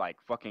appear like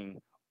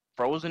fucking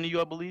frozen to you,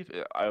 I believe.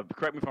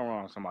 Correct me if I'm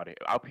wrong, somebody.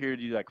 I'll appear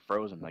to you like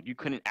frozen, like you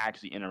couldn't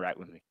actually interact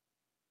with me.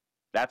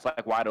 That's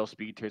like why those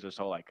speed tiers are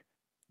so like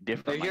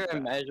different. If you're like that.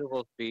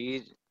 immeasurable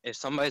speed, if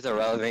somebody's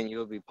irrelevant, you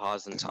will be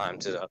pausing time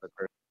to the other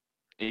person.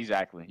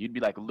 Exactly. You'd be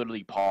like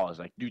literally paused.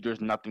 Like, dude, there's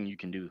nothing you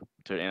can do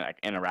to like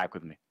interact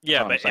with me.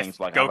 Yeah, That's what but I'm saying. if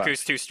So, like, how about-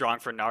 Goku's too strong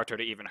for Naruto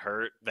to even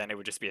hurt, then it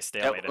would just be a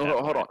stalemate. At that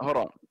hold on, point. hold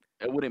on.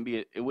 It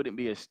wouldn't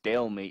be a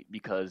stalemate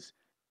because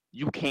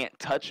you can't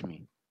touch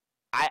me.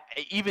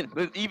 Even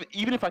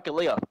if I could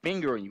lay a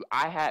finger on you,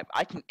 I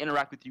can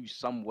interact with you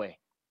some way.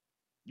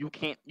 You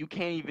can't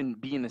even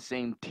be in the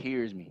same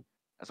tier as me.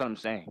 That's what I'm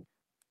saying.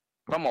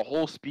 If I'm a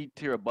whole speed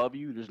tier above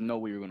you, there's no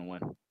way you're gonna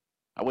win.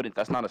 I wouldn't.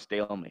 That's not a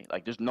stalemate.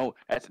 Like there's no.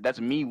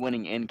 That's me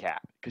winning in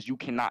cap because you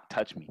cannot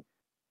touch me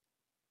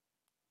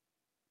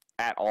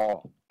at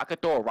all. I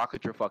could throw a rock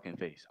at your fucking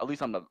face. At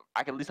least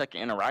at least I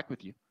can interact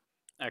with you.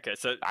 Okay,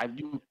 so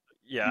You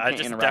I can't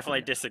just interact definitely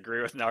with me.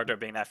 disagree with Naruto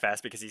being that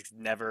fast because he's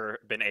never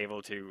been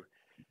able to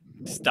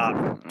stop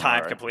time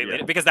Alright, completely.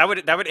 yeah. Because that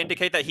would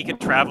indicate that he could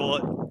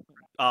travel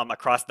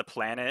across the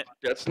planet.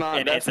 That's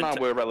not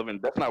where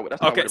relevant. That's not Okay, what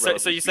so irrelevant you're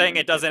speed saying it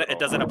indicates at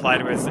doesn't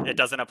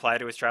all. apply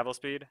to his travel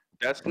speed?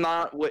 That's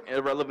not what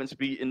irrelevant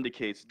speed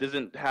indicates.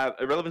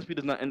 Irrelevant speed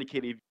does not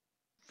indicate if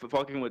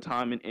fucking with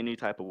time in any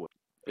type of way.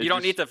 You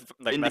don't need to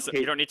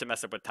you don't need to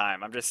mess up with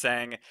time. I'm just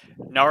saying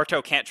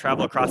Naruto can't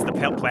travel across the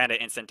planet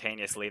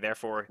instantaneously.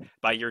 Therefore,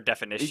 by your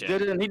definition,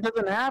 He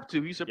doesn't have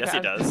to. He surpassed.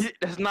 Yes, he does.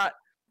 That's not.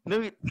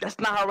 No, that's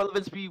not how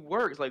relevant speed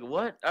works. Like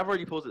what? I've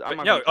already posted. I'm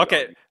not no, gonna keep okay,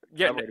 arguing.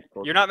 yeah, I've already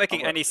posted. you're not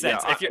making I'm any like-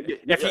 sense. yeah,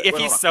 If wait,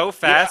 he's so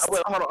fast, Yeah,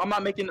 wait, hold on. I'm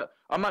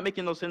not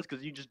making no sense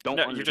because you just don't.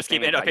 no, you just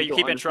keep understand. Like, you don't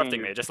keep understand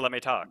interrupting me. Just let me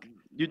talk.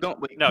 You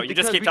don't. But No, you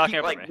just because keep we talking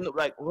over me.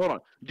 Like, hold on.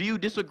 Do you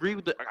disagree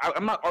with the?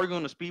 I'm not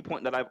arguing the speed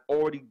point that I've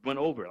already went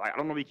over. Like, I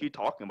don't know what you keep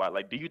talking about.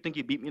 Like, do you think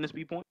you beat me in the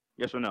speed point?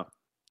 Yes or no?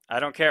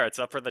 I don't care. It's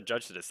up for the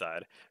judge to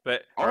decide.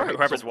 But All or right.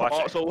 whoever's so,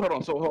 watching. So hold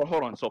on. So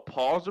hold on. So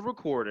pause the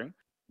recording.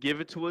 Give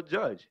it to a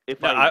judge.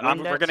 If No, I win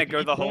we're that gonna go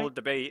speed the whole point,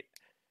 debate.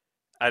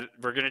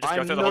 We're gonna just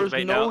go through the whole there's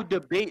debate no now.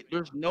 debate.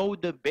 There's no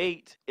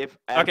debate if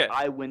Okay,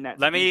 I win that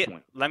Let me speed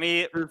point.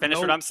 There's finish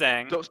what no- I'm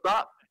saying. So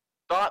stop.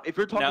 If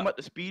you're talking No. about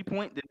the speed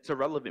point, then it's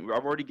irrelevant.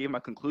 I've already gave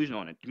my conclusion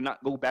on it. Do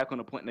not go back on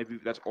the point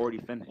that's already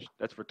finished.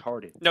 That's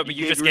retarded. No, but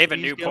you just your gave a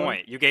speed new scaling?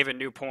 point. You gave a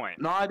new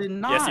point. No, I did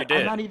not. Yes, you did.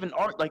 I'm not even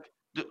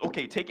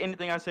okay, take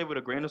anything I say with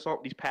a grain of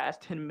salt. These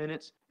past 10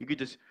 minutes, you could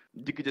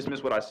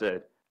dismiss what I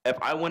said. If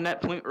I win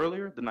that point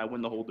earlier, then I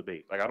win the whole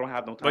debate. Like I don't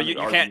have no time. But to you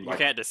argue,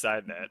 can't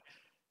decide that.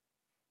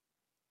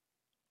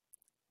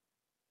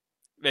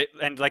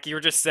 And like you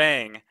were just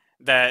saying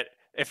that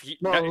if you,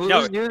 Bro,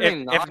 no, who's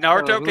using if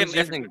Naruto who's can if,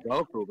 using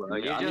Goku, bro?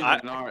 You I'm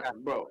just using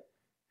Naruto, bro.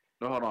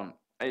 No, hold on.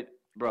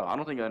 Bro, I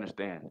don't think you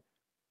understand.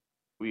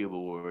 Weeaboo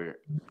Warrior.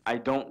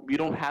 We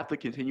don't have to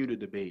continue to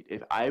debate.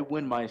 If I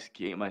win my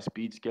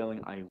speed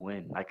scaling, I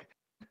win. Like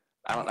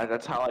I don't.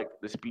 That's how like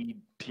the speed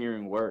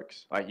tiering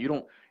works. Like you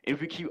don't.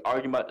 If we keep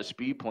arguing about the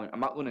speed point, I'm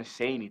not gonna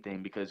say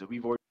anything because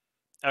we've already.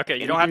 Okay,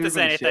 you don't have to Anything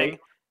say you're gonna anything.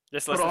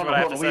 Just listen to what I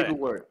have to Hold on. say.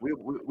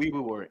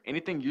 Weeaboo word.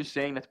 Anything you're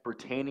saying that's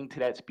pertaining to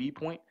that speed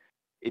point,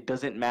 it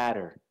doesn't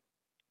matter.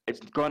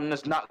 It's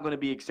not going to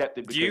be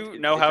accepted. Do Because you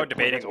know how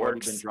debating already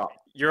been works? dropped.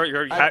 You I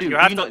do.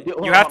 have Do to know- hold you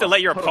on, have hold to on.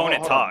 let your Hold on,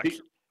 opponent hold on. talk.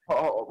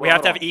 Hold We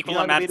have to have on. equal Do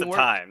you know how amounts of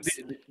debating times.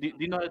 works? Do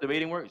you know how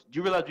debating works? Do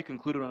you realize we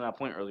concluded on that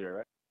point earlier,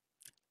 right?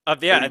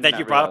 Yeah, Or and then not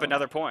you brought up realize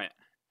another point.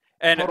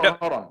 And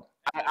hold on.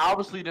 I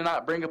obviously did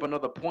not bring up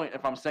another point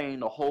if I'm saying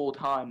the whole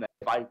time that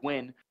if I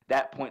win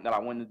that point that I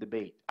win the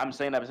debate. I'm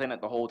saying that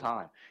the whole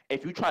time.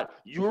 If you're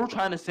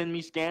trying to send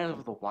me scans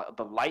with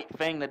the light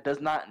thing that does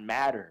not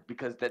matter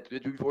because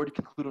we've already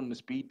concluded on the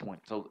speed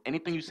point. So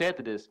anything you said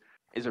to this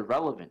is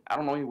irrelevant. I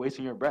don't know you're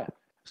wasting your breath.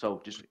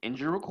 So just end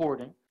your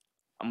recording.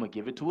 I'm gonna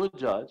give it to a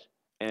judge,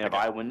 and if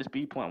I win the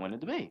speed point, I win the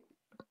debate.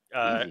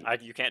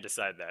 you can't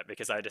decide that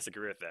because I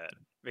disagree with that.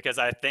 Because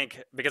I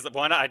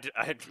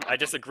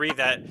disagree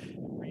that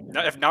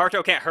if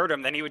Naruto can't hurt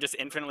him, then he would just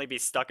infinitely be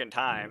stuck in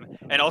time.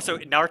 And also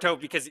Naruto,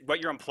 because what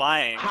you're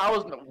implying. How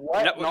is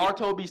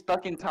Naruto be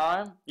stuck in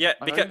time? Yeah,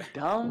 Are you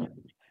dumb?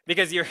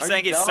 Because you're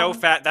saying it's so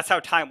fast. That's how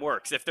time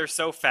works. If they're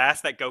so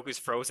fast that Goku's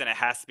frozen, it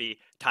has to be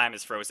time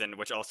is frozen,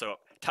 which also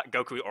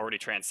Goku already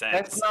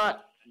transcends.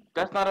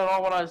 That's not at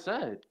all what I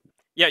said.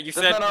 Yeah, you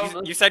said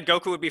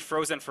Goku would be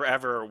frozen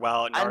forever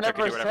while Naruto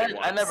could do whatever he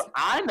wants.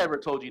 I never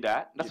told you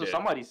that. That's what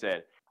somebody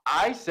said.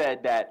 I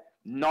said that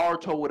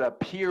Naruto would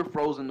appear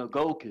frozen to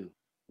Goku.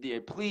 Yeah,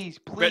 please.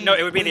 But no,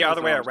 it would be the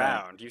other way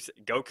around.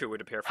 Goku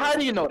would appear frozen. How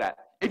do you know that?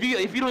 If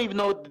you don't even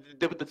know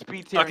what the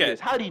speed tiering is,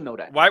 how do you know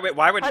that? Why would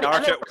Naruto? I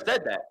never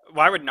said that.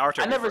 Why would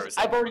Naruto be frozen?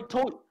 I've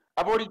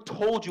already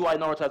told you why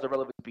Naruto has a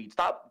relevant speed.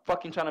 Stop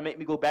fucking trying to make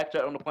me go back to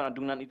that on the point I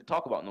do not need to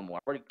talk about no more.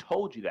 I've already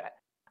told you that.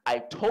 I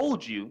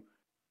told you,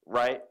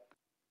 right?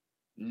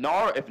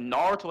 If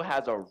Naruto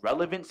has a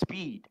relevant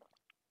speed,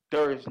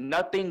 there is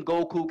nothing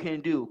Goku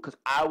can do because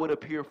I would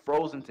appear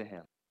frozen to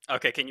him.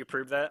 Okay, can you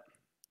prove that?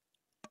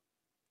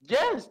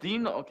 Yes. Do you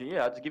know? Okay,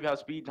 yeah. I'll just give you how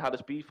the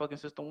speed fucking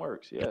system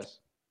works. Yes.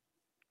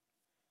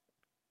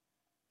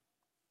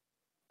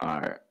 All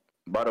right.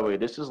 By the way,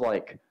 this is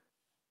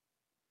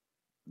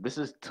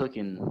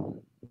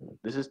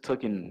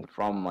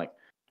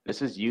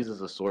used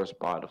as a source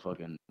by the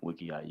fucking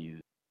wiki I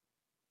use.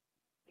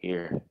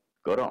 Here,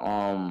 go to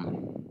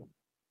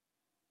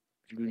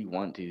if you really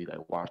want to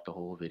watch the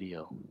whole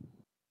video.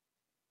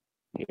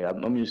 Here,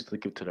 let me just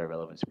click it to the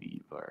relevant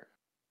speed part.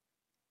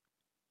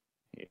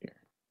 Here,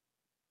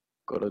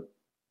 go to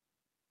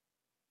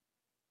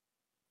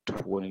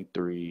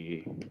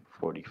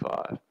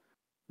 23:45.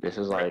 This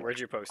is where'd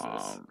you post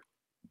this?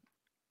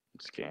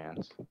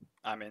 Scans.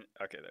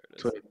 Okay, there it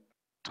is.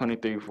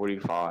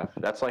 23:45.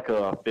 That's like a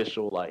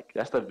official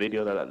that's the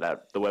video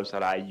that the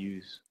website I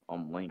use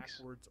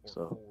links.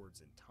 So,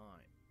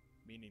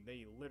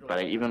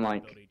 but even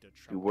if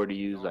you were to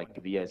use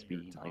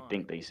VSB, I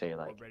think they say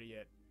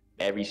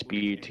every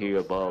speed tier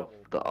above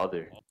the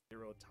other.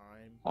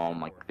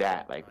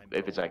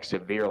 If it's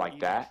severe like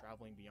that,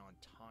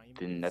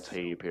 then that's how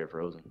you appear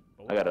frozen.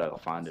 I gotta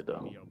find it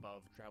though.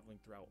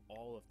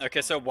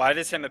 Okay, so why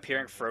does him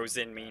appearing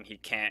frozen mean he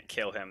can't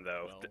kill him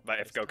though? But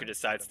if Goku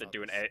decides to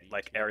do an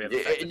area of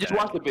effect just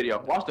watch the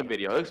video. Watch the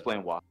video. It'll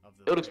explain why.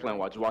 Just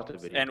watch the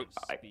video. And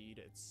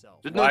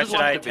why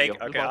should I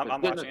take? Okay,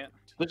 I'm watching it.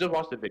 Just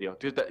watch the video,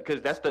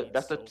 because that's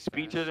the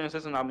speed tiering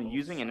system I've been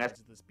using, and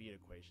that's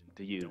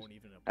to use.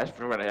 That's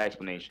for the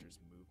explanation.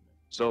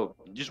 So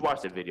just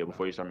watch the video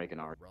before you start making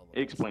art.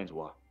 It explains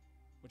why.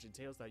 Which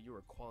entails that you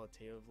are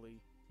qualitatively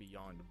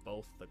beyond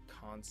both the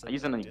concept I'm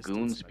using a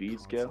goon speed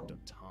scale.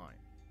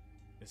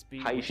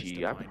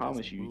 Haishi, I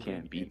promise you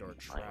can't beat me.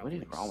 What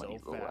is wrong with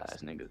these little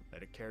ass niggas?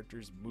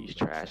 These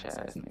trash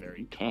ass niggas.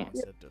 You can't.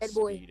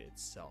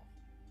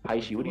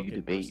 Haishi, what do you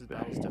debate,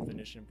 bro?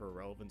 Definition for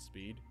relevant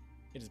speed.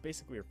 It is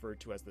basically referred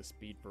to as the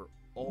speed for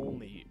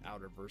only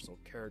outer-versal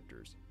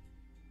characters,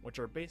 which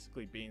are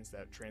basically beings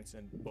that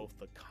transcend both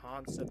the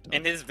concept of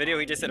in his video,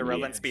 he just said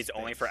irrelevant speeds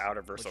only for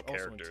outer-versal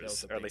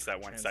characters, or at least that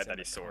one site that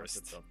he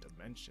sourced.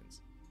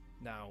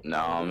 Now,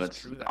 no,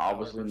 that's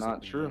obviously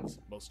not true.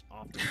 Most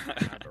often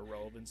have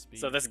irrelevant speed.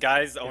 So this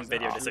guy's own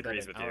video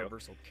disagrees with you.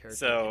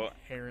 So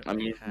I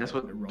mean, that's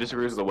what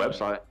disagrees with the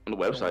website. The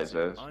website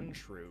says.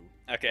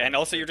 Okay, and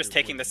also you're just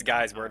taking this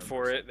guy's word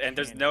for it, and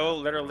there's no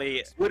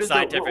literally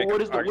scientific.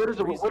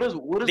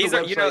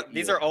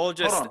 These are all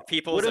just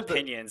people's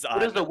opinions on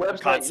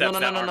concepts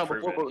that aren't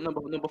proven. No,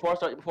 before I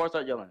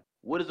start yelling,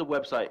 what is the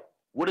website?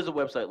 What is the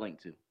website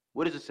linked to?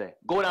 What does it say?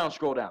 Go down,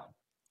 scroll down.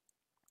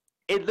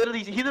 He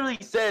literally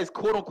says,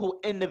 quote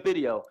unquote, in the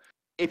video,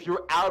 if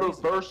you're out of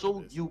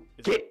versal, you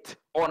get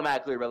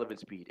automatically relevant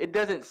speed. It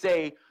doesn't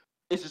say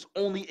it's just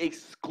only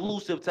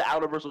exclusive to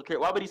outer versal character.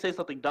 Why would he say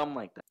something dumb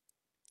like that?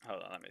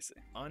 Hold on, let me see.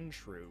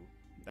 Untrue.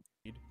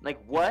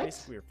 What?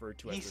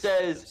 He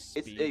says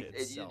it's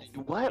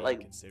what?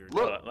 Look.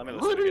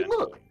 Literally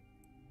look.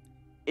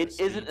 The it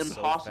isn't speed's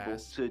so impossible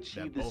fast to that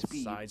achieve the both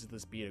speed sides of the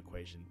speed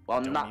equation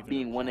while don't not even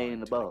being 1A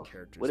and apply to the above.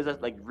 character's What is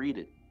that like? movement. Read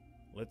it.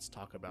 Let's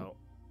talk about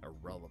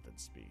irrelevant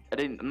speed. I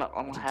don't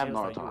Which have entails that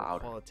Naruto you are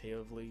out.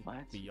 qualitatively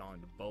What?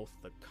 beyond both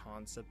the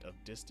concept of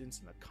distance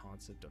and the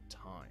concept of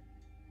time.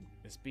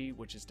 The speed,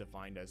 which is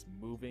defined as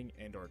moving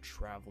and or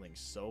traveling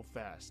so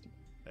fast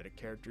that a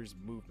character's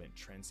movement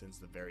transcends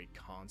the very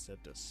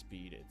concept of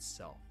speed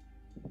itself.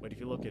 But if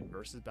you look at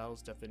Versus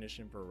Battle's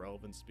definition for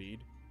relevant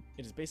speed,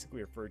 it is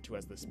basically referred to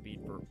as the speed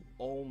for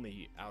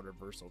only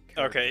outerversal characters.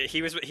 Okay,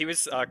 he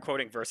was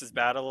quoting Versus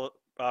Battle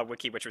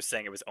wiki, which was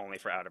saying it was only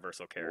for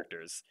outerversal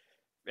characters,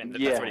 and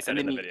that's what he said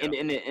in the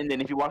video. And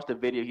then if you watch the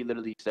video, he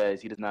literally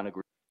says he does not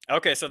agree.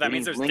 Okay, so that He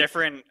means there's links-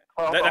 different.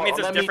 Hold That on, means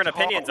there's let me different talk,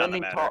 opinions let on the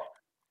me matter. talk.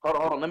 Hold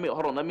on,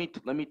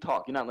 let me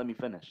talk. You're not letting me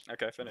finish.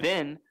 Okay,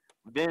 finish.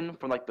 Then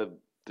from like the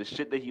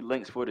shit that he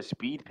links for the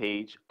speed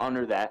page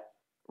under that,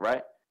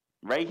 right?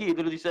 Right here, it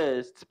literally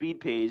says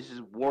speed page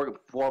is more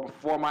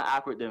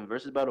accurate than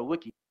Versus Battle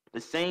Wiki. The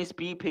same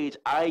speed page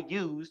I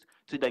used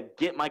to like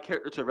get my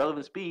character to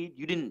relevant speed.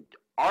 You didn't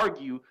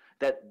argue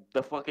that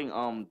the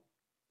fucking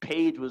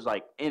page was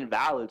like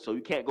invalid, so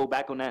you can't go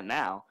back on that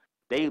now.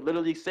 They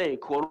literally say,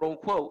 quote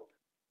unquote,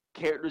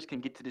 characters can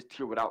get to this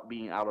tier without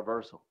being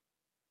outerversal.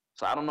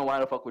 So I don't know why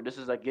the fuck this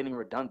is like getting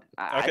redundant.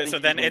 I Okay, think so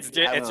he's then gonna it's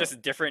have a-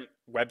 just different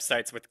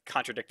websites with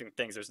contradicting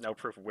things. There's no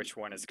proof of which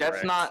one is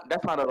That's correct.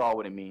 not at all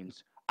what it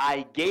means.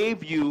 I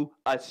gave you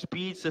a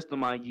speed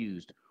system I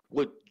used.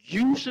 What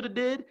you should have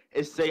did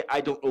is say I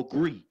don't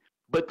agree.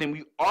 But then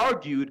we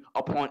argued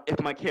upon if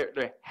my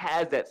character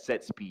has that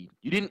set speed.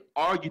 You didn't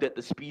argue that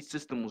the speed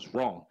system was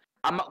wrong.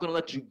 I'm not gonna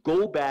let you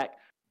go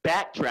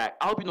backtrack.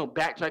 I hope you know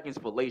backtracking is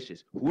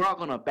fallacious. We're not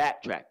gonna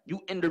backtrack.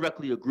 You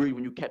indirectly agreed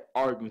when you kept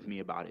arguing with me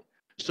about it.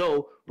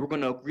 So we're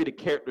gonna agree to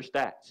character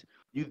stats.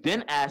 You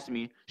then asked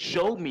me,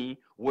 show me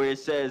where it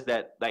says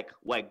that like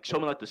show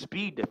me like the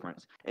speed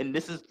difference. And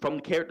this is from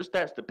the character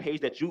stats, the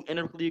page that you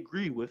indirectly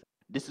agree with.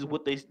 This is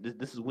what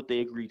they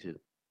agree to.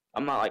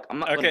 I'm not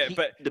Okay, gonna keep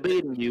but-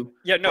 debating you.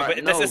 Yeah, no,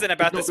 but this isn't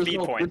about the there's speed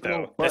no- point there's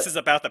no though. but. This is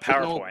about the There's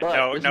power no point. but.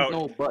 No, There's no,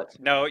 no but.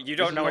 no, you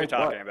don't There's know what no you're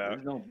talking but. about.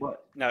 There's no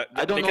but. No,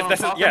 I don't know because what this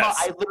I'm is talking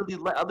yes. about. I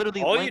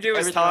literally All you linked do is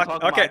everything I'm talk.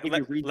 talking about. Okay, I give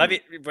you reason. let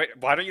me. Wait,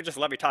 why don't you just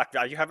let me talk?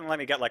 You haven't let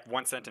me get like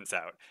one sentence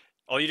out.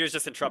 All you do is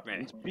just interrupt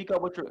me. Speak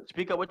up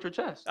with your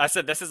chest. I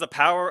said this is a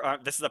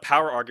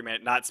power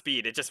argument, not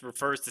speed. It just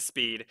refers to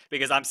speed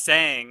because I'm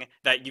saying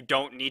that you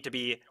don't need to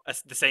be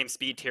the same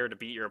speed tier to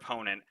beat your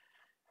opponent.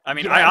 I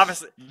mean, Yes, I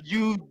obviously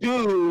you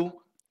do.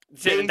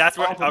 see, that's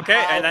what. Based off of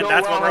Okay, how- and then no,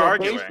 that's hold what we're on,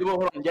 arguing.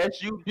 hold on.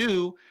 Yes, you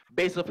do.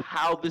 Based off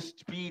how the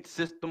speed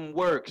system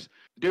works,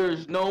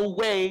 there's no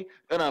way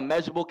that a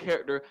measurable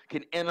character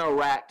can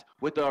interact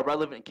with a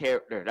relevant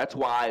character. That's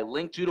why I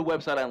linked you the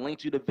website. I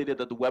linked you the video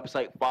that the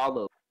website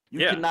follows.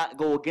 You Yeah. cannot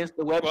go against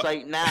the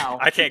website now.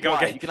 I can't go Why?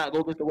 against- You cannot go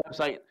against the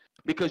website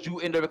because you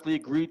indirectly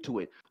agreed to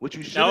it. What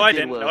you should No, have I did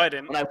didn't. was No, I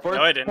didn't. when I first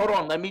No, I didn't. hold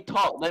on. Let me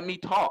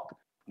talk.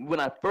 When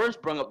I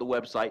first brought up the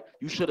website,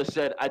 you should have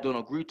said, I don't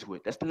agree to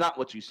it. That's not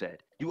what you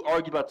said. You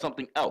argued about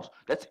something else.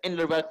 That's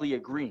indirectly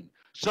agreeing.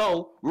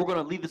 So we're going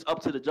to leave this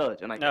up to the judge.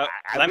 And No,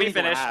 I let me really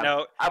don't finish. have-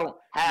 No, I don't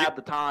have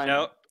the time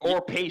no,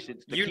 or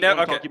patience to you keep know- on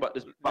okay. talking about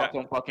this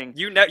fucking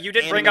you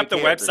didn't bring anime up the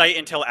characters. website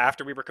until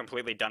after we were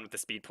completely done with the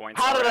speed points.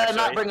 How did I actually.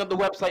 not bring up the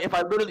website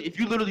if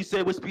you literally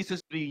said which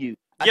pieces do you use?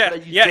 I Yeah, said I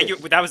used yeah,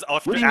 this. that was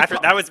after. What are you After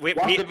talk- that was Watch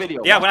the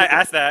video. Yeah, Watch when the I video.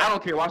 asked that. I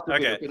don't care. Watch the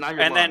video. Okay, Okay, now you're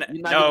and lying.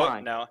 then Now you're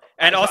lying. no,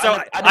 and So also I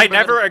didn't I bring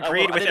never up- agreed I with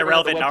didn't bring up the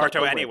irrelevant website Naruto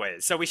to win.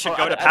 anyways, so we should Oh,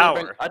 go to I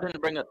power.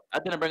 didn't bring up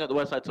the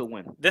website to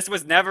win. This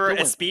was never To a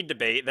win. speed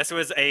debate. This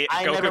was a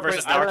I Goku never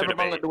versus bring- I Naruto never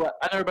bring debate. up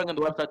the I never bring up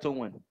the website to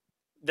win.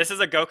 This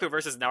is a Goku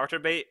versus Naruto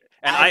debate,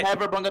 and I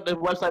never bring up the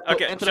website to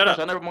Okay, answer shut the up.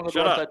 question. I never bring up the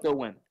Shut up. website to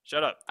win.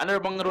 Shut up. I never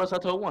bring up the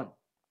website to win.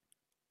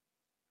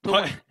 To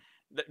What? win.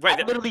 Wait,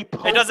 I literally it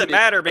posted doesn't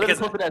matter I literally because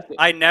posted that shit.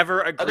 I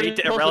never I agreed literally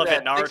to posted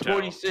irrelevant that, Naruto.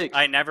 646.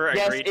 I never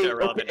Yes, agreed to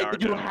irrelevant You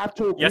don't Naruto. have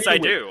to agree Yes, I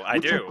to it. do. I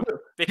But you do. could.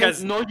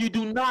 Because No, you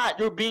do not.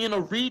 You're being a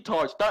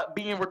retard. Stop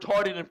being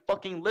retarded and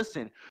fucking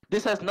listen.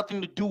 This has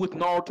nothing to do with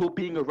Naruto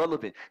being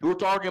irrelevant. You were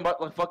talking about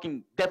the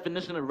fucking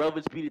definition of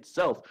relevant speed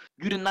itself.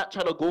 You did not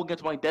try to go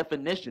against my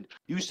definition.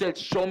 You said,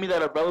 show me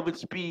that a relevant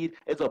speed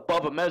is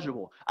above a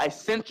measurable. I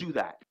sent you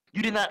that.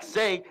 You did not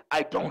say,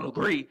 I don't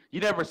agree. You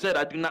never said,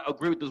 I do not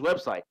agree with this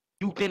website.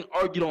 You then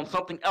argued on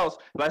something else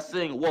by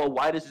saying, well,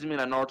 why does this mean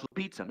that Naruto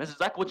beats him? That's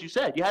exactly what you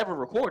said. You have a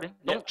recording.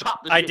 Don't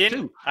chop this I shit didn't.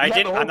 too. I You have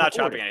didn't. the whole I'm not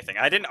recording. chopping anything.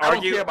 I didn't I don't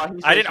argue. care about he I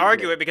said, didn't she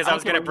argue did. it because I I don't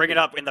was care going to what bring he it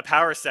up in the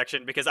power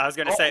section because I was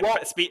going to say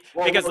speed.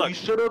 Because well, look, you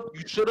should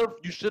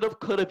have,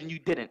 could have, and you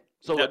didn't.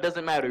 So No, it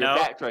doesn't matter. You're no.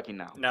 backtracking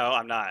now. no,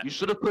 I'm not. You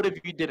should have, could have,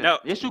 you didn't. No,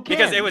 Yes, you can.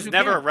 because it Yes, was you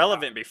never can.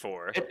 relevant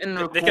before. It's in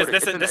the Because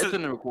recording. this it's is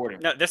in the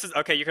recording. No, this is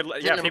okay. You could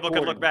It's yeah, in the people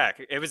could look recording.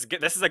 back.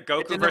 This is a It's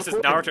Goku in the versus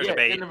recording. Naruto Yeah, it's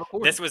debate. in the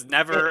recording. This was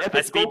never If a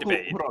it's speed Goku,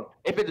 debate. hold on.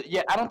 If it,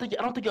 yeah, I don't think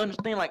you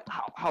understand like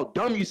how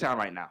dumb you sound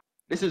right now.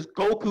 This is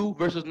Goku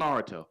versus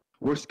Naruto.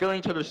 We're scaling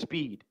each other's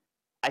speed.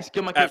 I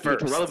scale my character to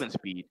first. relevant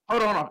speed.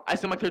 Hold on. I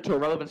scale my character to a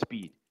relevant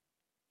speed.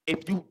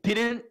 If you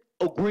didn't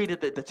agree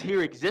that the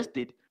tier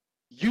existed,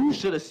 you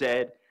should have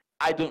said,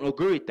 I don't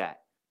agree with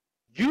that.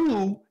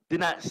 You did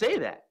not say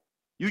that.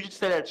 You just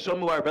said that show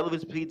me why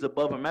relevant speed is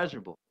above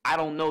immeasurable. I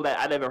don't know that.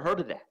 I never heard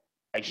of that.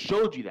 I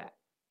showed you that.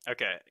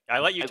 Okay, I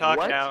let you Like, talk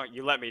what? now.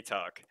 You let me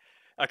talk.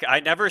 Okay, I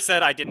never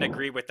said I didn't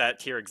agree with that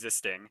tier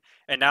existing.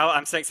 And now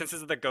I'm saying since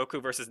this is the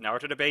Goku versus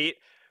Naruto debate,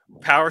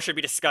 power should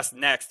be discussed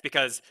next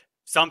because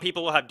some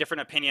people will have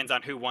different opinions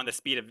on who won the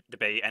speed of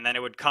debate, and then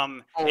it would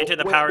come into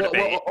the power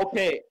debate.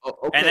 Okay.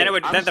 And then it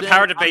would then the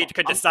power debate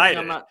could decide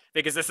it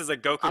because this is a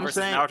Goku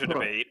versus Naruto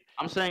debate.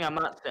 I'm saying I'm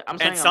not.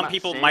 And some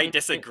people might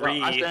disagree.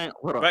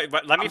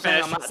 But let me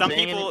finish. Some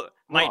people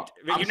might.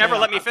 You never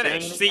let me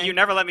finish. See, you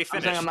never let me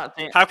finish.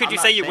 How could you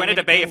say you win a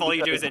debate if all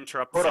you do is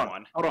interrupt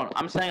someone? Hold on.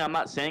 I'm saying I'm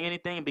not saying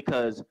anything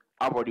because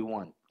I've already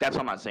won. That's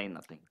why I'm not saying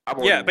nothing.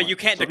 Yeah, but you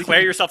can't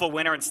declare yourself a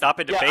winner and stop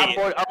a debate.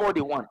 Yeah, I've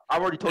already won.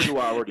 I've already told you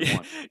why I already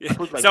won.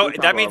 So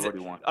that means,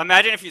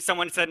 imagine if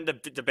someone said in the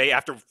debate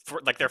after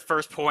like their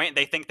first point,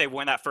 they think they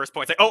win that first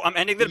point. It's like, oh, I'm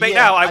ending the debate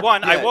now. I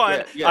won.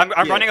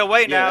 I'm running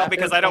away now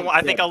because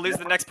I think I'll lose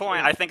the next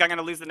point. I think I'm going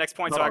to lose the next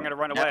point, so I'm going to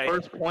run away.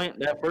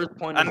 That first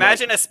point.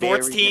 Imagine a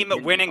sports team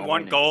winning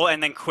one goal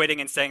and then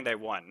quitting and saying they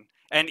won.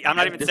 And I'm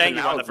not even saying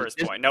you won the first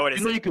point. No, it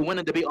isn't. You know you can win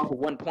a debate off of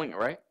 1 point,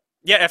 right?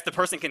 Yeah, if the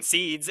person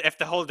concedes, if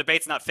the whole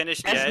debate's not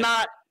finished yet.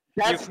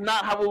 That's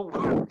not how it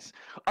works.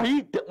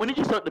 When did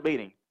you start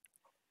debating?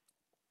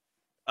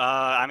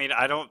 I mean,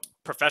 I don't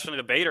professionally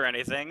debate or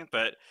anything,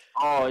 but.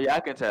 Oh yeah, I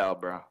can tell,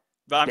 bro.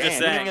 But I'm just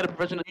saying. You don't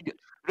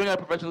get a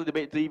professional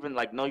debate to even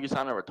like know you're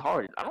sounding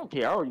retarded. I don't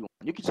care how you want.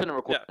 You can send a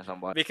recording to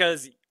somebody.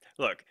 Because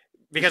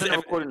send a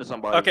recording to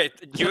somebody. Okay,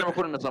 send a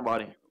recording to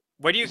somebody.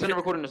 What do you send a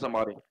recording to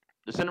somebody?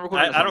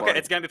 I don't care.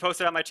 It's gonna be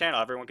posted on my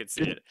channel. Everyone can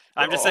see it.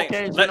 I'm just saying.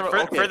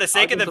 For the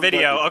sake of the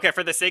video,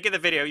 for the sake of the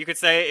video, you could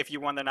say if you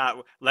won or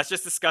not. Let's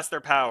just discuss their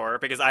power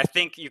because I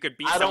think you could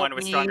beat someone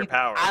with stronger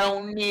power. I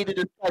don't need to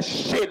discuss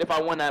shit if I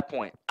won that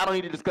point. I don't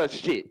need to discuss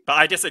shit. But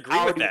I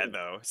disagree with that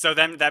though. So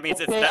then that means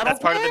that's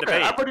part of the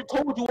debate. I've already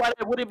told you why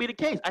that wouldn't be the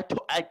case. I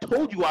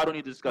told you I don't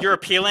need to discuss. You're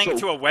appealing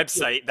to a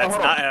website that's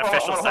not an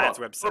official science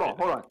website.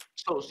 Hold on.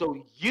 So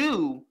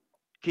you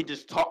can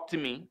just talk to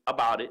me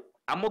about it.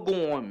 I'm gonna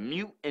go on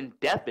mute and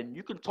deafen.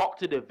 You can talk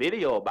to the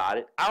video about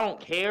it. I don't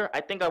care.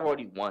 I think I've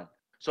already won.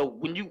 So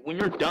when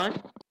you're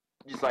done,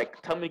 just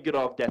like tell me to get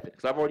off deafen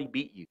because I've already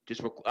beat you.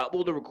 Just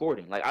upload the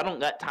recording. Like I don't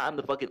got time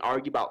to fucking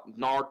argue about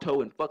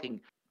Naruto and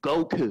fucking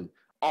Goku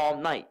all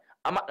night.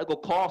 I'm not gonna go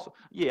call.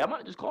 I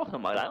might just call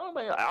somebody.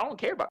 I don't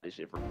care about this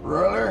shit.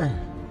 Really?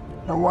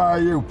 And why are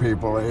you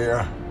people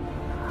here?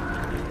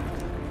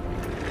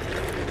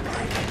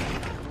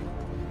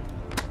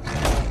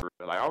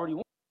 Like I already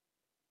won.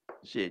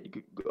 Shit, you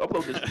could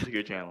upload this to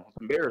your channel.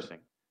 It's embarrassing.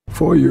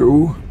 For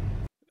you.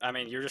 I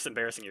mean, you're just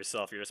embarrassing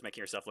yourself. You're just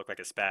making yourself look like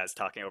a spaz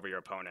talking over your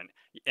opponent.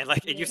 And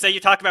like you say, you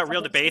talk about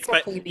real debates,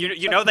 but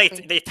you know they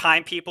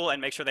time people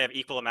and make sure they have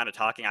equal amount of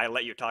talking. I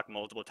let you talk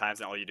multiple times,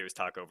 and all you do is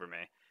talk over me.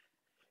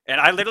 And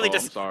I literally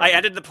I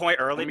ended the point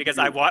early because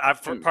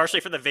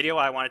partially for the video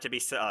I wanted to be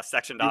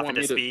sectioned off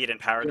into speed and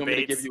power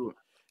debates.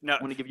 No,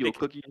 want to give you a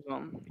cookie or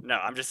something? No,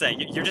 I'm just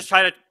saying you're just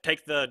trying to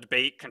take the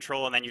debate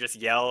control and then you just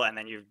yell and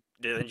then you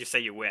say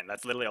you win.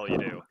 That's literally all you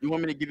do. You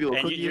want me to give you a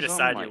cookie? And you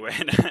decide you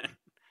win.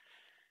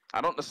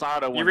 I don't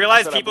decide I win. You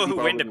realize people who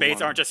win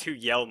debates aren't just who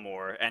yell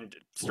more and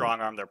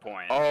strong arm their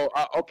point. Oh,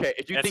 okay.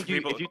 If you think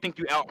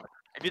you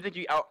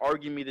out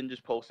argue me, then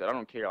just post it. I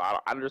don't care.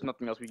 There's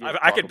nothing else we can.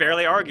 I could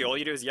barely argue. All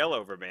you do is yell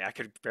over me. I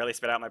could barely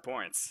spit out my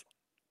points.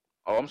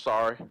 Oh, I'm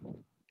sorry.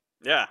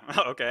 Yeah.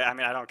 Okay. I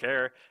mean, I don't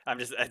care.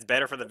 It's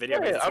better for the video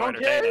because it's more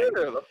entertaining.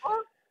 Care either.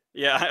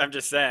 Yeah, I'm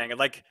just saying.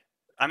 Like,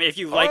 I mean, if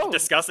you like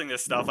discussing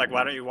this stuff, like,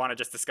 why don't you want to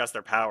just discuss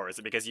their power? Is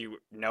it because you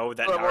know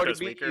that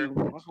Naruto's weaker?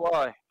 That's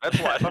why.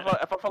 If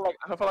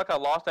I feel like I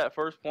lost that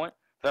first point,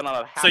 then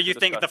I'll have So you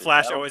think the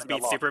Flash always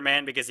beats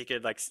Superman because he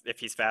could, like, if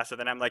he's faster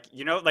than him? Like,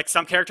 you know, like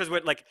some characters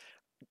would, like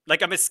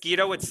a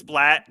mosquito would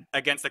splat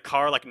against a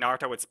car like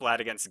Naruto would splat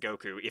against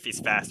Goku if he's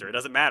faster. It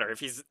doesn't matter. If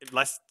he's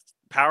less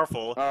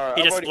powerful,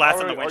 he just splats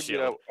on the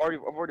windshield. I've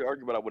already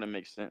argued, but that wouldn't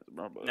make sense,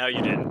 bro. No,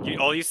 you didn't.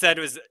 All you said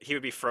was he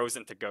would be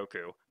frozen to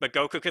Goku, but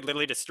Goku could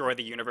literally destroy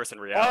the universe in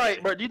reality. All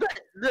right, bro.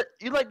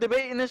 You like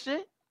debating this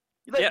shit?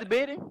 You like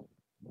debating?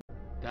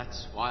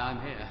 That's why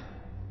I'm here.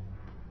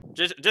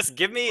 Just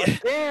give me.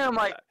 Damn,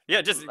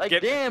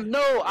 damn.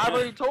 No, I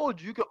already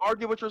told you. You can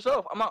argue with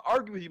yourself. I'm not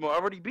arguing with you, more.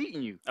 I've already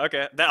beaten you.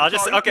 Okay, then I'll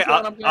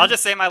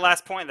just say my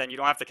last point. Then you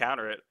don't have to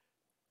counter it.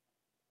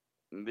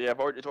 Yeah,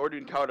 it's already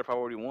been counted if I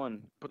already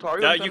won.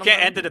 No, you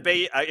can't end the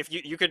debate. If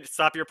you could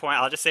stop your point,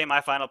 I'll just say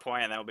my final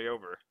point, and then it'll be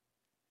over.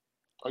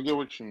 I get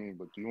what you mean,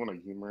 but do you want to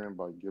humor him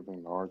by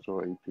giving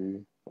Naruto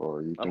AP,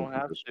 or you think I don't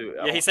have to?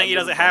 Yeah, he's saying he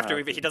doesn't have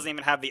to. He doesn't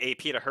even have the AP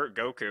to hurt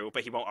Goku,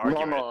 but he won't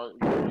argue. No,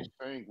 he's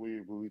saying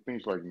we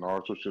think like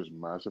Naruto's just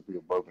massively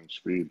above in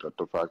speed. That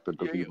the fact that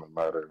doesn't even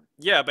matter.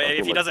 Yeah, but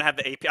if he doesn't have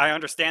the AP, I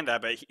understand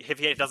that. But if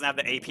he doesn't have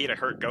the AP to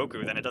hurt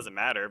Goku, then it doesn't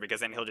matter because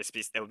then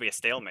it would be a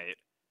stalemate.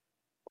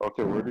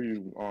 Okay, where do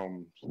you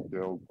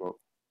scale?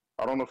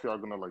 I don't know if y'all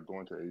gonna like go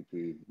into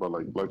AP, but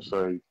like let's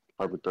say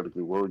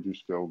hypothetically, where would you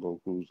scale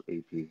Goku's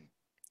AP?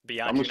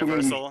 Beyond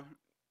universal.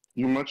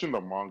 You mentioned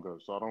the manga,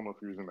 so I don't know if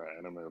you're using the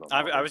anime or the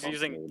manga. I was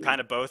using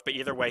kind of both, but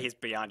either way, he's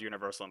beyond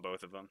universal in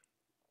both of them.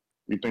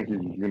 You think he's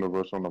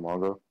universal in the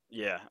manga?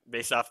 Yeah,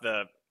 based off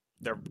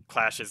their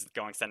clashes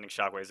sending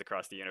shockwaves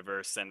across the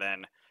universe, and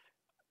then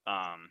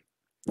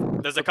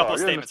there's a couple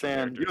statements from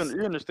characters.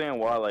 You understand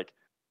why, like,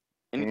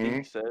 anything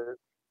he says,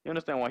 you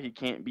understand why he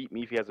can't beat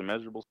me if he has a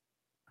measurable.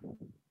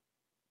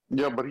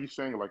 Yeah, but he's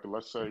saying, like,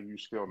 let's say you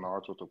scale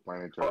Naruto to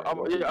planetary. I've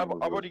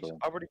already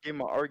gave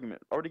my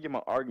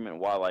argument.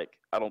 Why, like,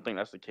 I don't think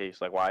that's the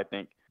case. Like, why I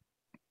think,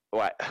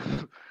 why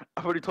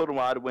I've already told him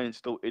why I'd win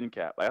still in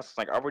cap. Like, that's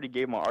like I already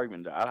gave my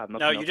argument. I have nothing.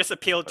 No, you just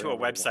appealed to a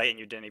website and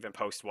you didn't even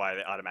post why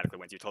it automatically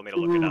wins. You told me to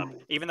look it up,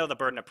 even though the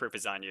burden of proof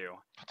is on you.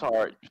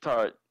 Petard,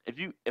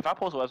 if I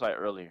post a website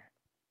earlier,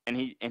 and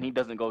he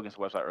doesn't go against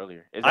the website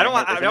earlier, I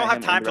don't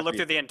have time to look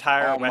through the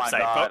entire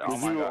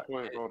website.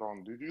 Wait, hold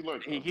on. Did you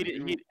like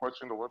he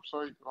question the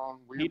website on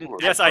Weeaboo?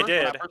 Yes, I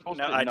did.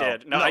 No, I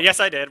did. No, yes,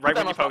 I did. Right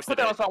when you posted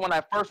it. When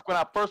I first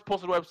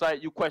posted the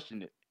website, you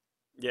questioned it.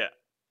 Yeah.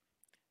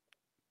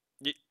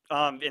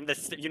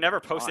 You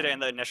never posted it in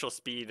the initial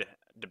speed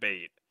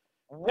debate.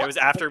 What? It was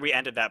after we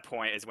ended that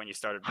point is when you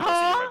started posting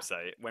your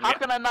website. How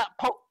can I not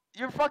post?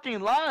 You're fucking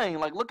lying.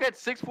 Like, look at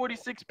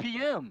 6:46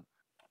 p.m.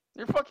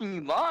 You're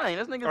fucking lying.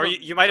 This nigga's or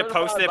you might have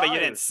posted it, but you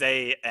didn't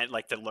say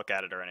like to look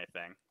at it or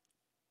anything.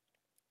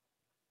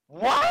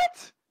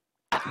 What?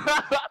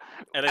 I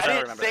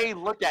didn't say that.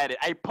 Look at it.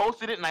 I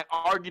posted it and I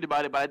argued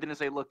about it, but I didn't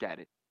say look at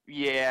it.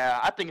 Yeah,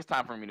 I think it's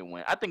time for me to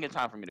win. I think it's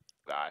time for me to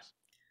guys.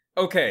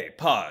 Okay,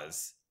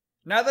 pause.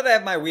 Now that I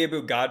have my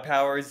Weeaboo god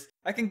powers,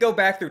 I can go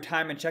back through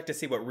time and check to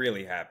see what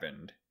really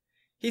happened.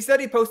 He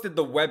said he posted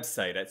the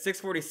website at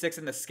 6:46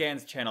 in the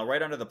scans channel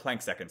right under the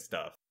plank second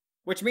stuff,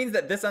 which means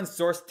that this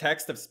unsourced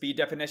text of speed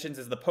definitions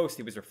is the post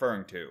he was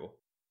referring to.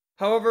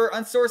 However,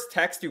 unsourced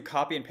text you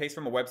copy and paste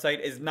from a website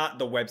is not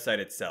the website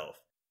itself.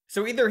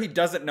 So either he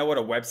doesn't know what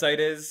a website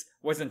is,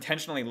 was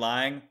intentionally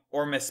lying,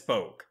 or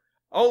misspoke.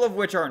 All of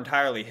which are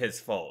entirely his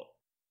fault.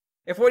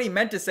 If what he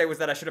meant to say was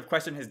that I should have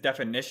questioned his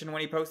definition when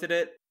he posted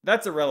it,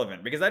 that's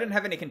irrelevant, because I didn't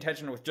have any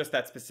contention with just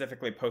that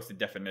specifically posted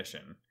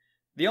definition.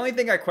 The only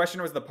thing I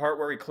questioned was the part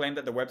where he claimed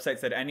that the website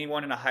said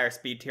anyone in a higher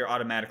speed tier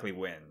automatically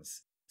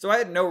wins. So I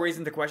had no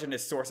reason to question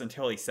his source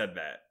until he said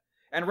that.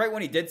 And right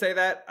when he did say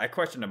that, I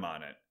questioned him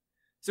on it.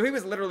 So he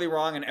was literally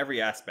wrong in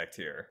every aspect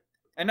here.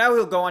 And now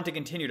he'll go on to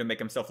continue to make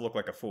himself look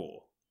like a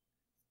fool.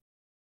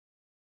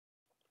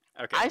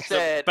 Okay. I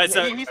said, but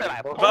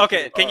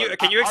okay. Can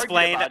you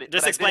explain?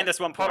 Just explain this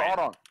one point.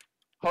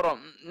 Hold on.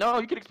 No,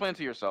 you can explain it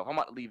to yourself. I'm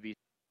not leave these.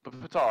 But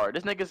Petard,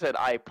 this nigga said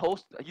I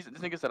posted. This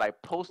nigga said I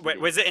posted. Wait,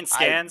 was it in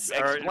scans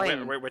or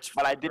which?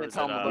 But I didn't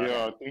tell him.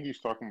 Yeah, I think he's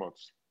talking about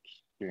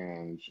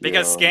scans.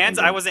 Because scans,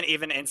 I wasn't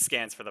even in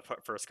scans for the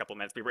first couple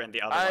minutes. We were in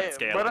the other one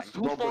scaling.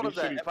 Whose fault is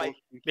that?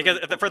 Because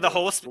for the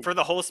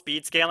whole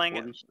speed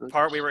scaling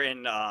part, we were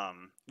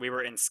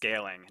in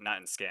scaling, not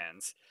in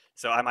scans.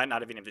 So I might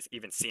not have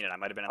even seen it. I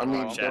might have been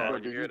in the chat.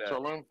 Did you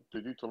tell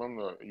him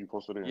that you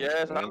posted it?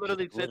 Yes, I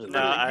literally said. No,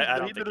 I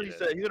don't think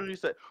he literally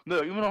said.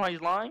 No, you know how he's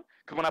lying?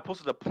 Because when I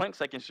posted the plank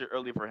second shit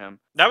earlier for him,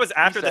 that was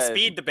after the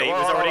speed debate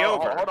was already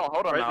over.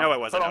 Hold on. No, it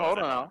wasn't. Hold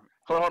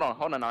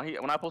on. Now,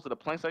 when I posted the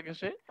plank second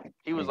shit,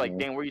 he was like,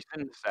 "Damn, where you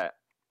sending this at?"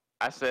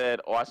 I said,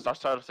 "Oh, I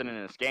started sending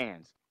in the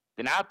scans."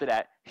 Then after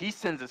that, he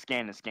sends a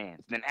scan and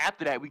scans. Then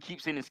after that, we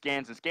keep sending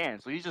scans and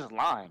scans. So he's just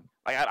lying.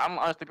 Like I don't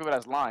understand people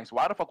that's lying. So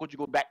why the fuck would you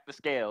go back to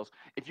scales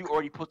if you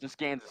already posting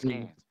scans and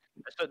scans?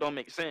 That shit don't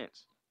make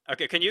sense.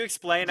 Okay, can you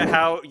explain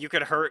how you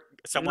could hurt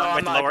someone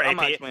with lower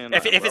AP?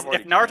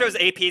 If Naruto's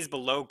AP is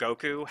below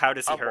Goku, how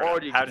does he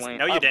hurt him?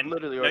 No, you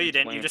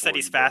didn't. You just said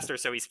he's faster,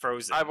 so he's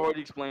frozen. I've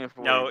already explained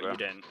for you. No, you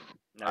didn't.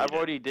 No, I've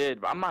already did,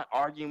 but I'm not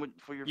arguing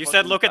for your. You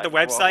said look at the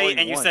website,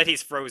 and you said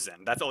he's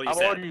frozen. That's all you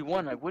said. I've already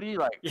won. Like, what do you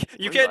like?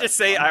 You can't just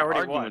say I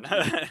already won.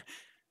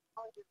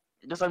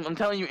 Just I'm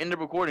telling you in the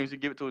recordings to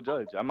give it to a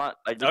judge. I'm not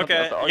like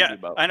okay. Yeah,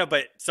 I know,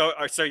 but so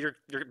you're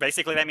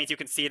basically that means you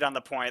can see it on the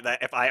point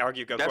that if I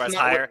argue Goku has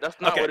higher. That's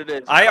not what it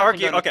is. I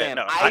argue. Okay,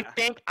 no. I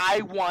think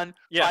I won,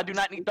 so I do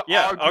not need to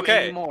argue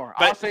anymore.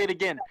 I'll say it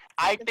again.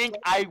 I think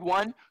I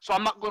won, so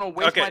I'm not going to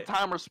waste my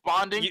time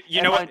responding.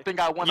 You know what? I think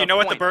I won. You know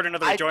what the burden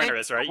of the rejoinder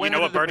is, right? You know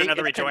what burden of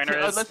the rejoinder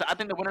is. Listen, I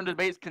think the winner of the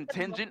debate is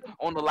contingent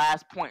on the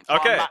last point. So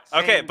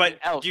okay, but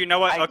do you know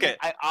what? Okay,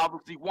 I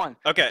obviously won.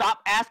 Okay, stop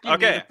asking me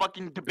to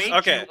fucking debate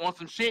you on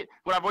some shit,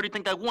 but I've already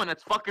think I won.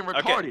 That's fucking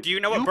retarded. Okay. Do you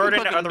know what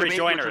burden of the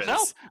rejoinder is?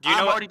 Do you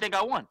know? I already think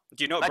I won.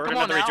 Do you know what burden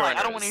of the rejoinder is?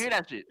 I don't want to hear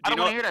that shit. I don't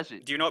want to hear that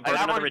shit. Do you know what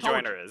burden of the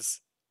rejoinder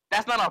is?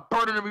 That's not a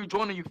burden of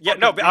rejoinder. You. Yeah,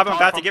 no, but I'm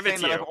about to give it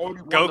to you.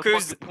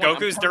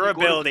 Goku's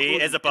durability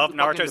is above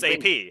Naruto's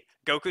AP.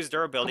 Goku's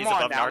durability is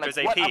above Naruto's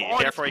AP.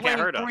 Therefore, he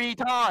can't hurt him. 3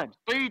 times.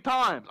 3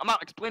 times. I'm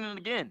not explaining it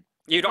again.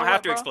 You don't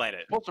have to explain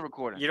it. Post the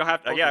recording. You don't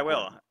have to. Yeah, I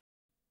will.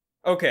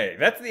 Okay,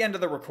 that's the end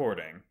of the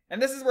recording.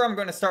 And this is where I'm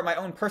going to start my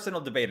own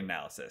personal debate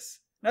analysis.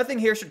 Nothing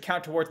here should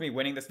count towards me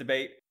winning this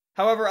debate.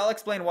 However, I'll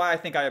explain why I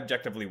think I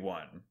objectively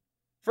won.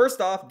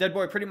 First off,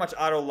 Deadboy pretty much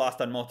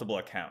auto-lost on multiple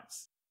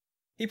accounts.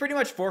 He pretty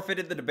much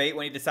forfeited the debate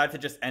when he decided to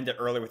just end it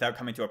early without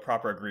coming to a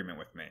proper agreement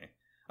with me.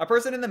 A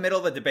person in the middle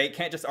of a debate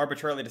can't just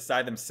arbitrarily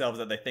decide themselves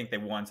that they think they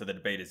won so the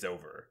debate is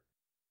over.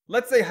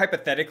 Let's say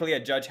hypothetically a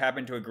judge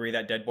happened to agree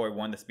that Dead Boy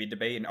won the speed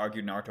debate and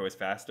argued Naruto is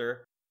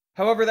faster.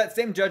 However, that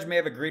same judge may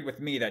have agreed with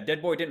me that Dead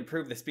Boy didn't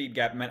prove the speed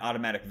gap meant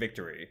automatic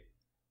victory.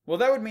 Well,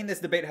 that would mean this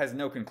debate has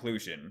no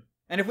conclusion.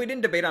 And if we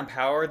didn't debate on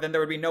power, then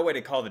there would be no way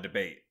to call the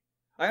debate.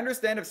 I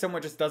understand if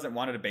someone just doesn't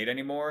want to debate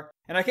anymore,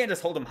 and I can't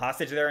just hold him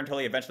hostage there until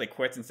he eventually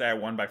quits and say I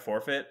won by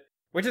forfeit.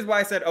 Which is why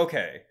I said,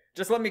 okay,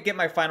 just let me get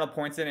my final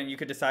points in and you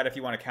could decide if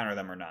you want to counter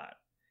them or not.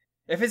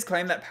 If his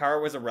claim that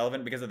power was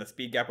irrelevant because of the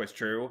speed gap was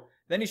true,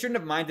 then he shouldn't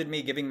have minded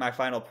me giving my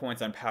final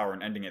points on power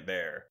and ending it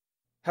there.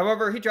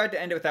 However, he tried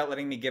to end it without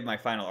letting me give my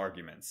final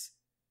arguments.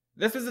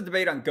 This was a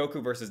debate on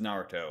Goku versus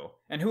Naruto,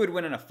 and who would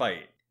win in a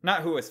fight,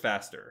 not who was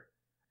faster.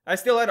 I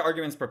still had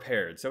arguments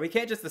prepared, so he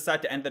can't just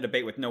decide to end the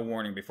debate with no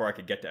warning before I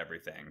could get to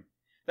everything.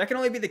 That can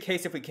only be the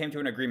case if we came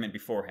to an agreement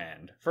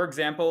beforehand. For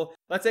example,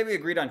 let's say we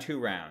agreed on 2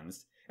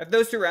 rounds. If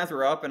those 2 rounds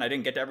were up and I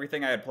didn't get to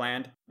everything I had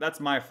planned,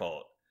 that's my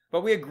fault. But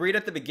we agreed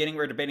at the beginning we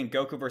were debating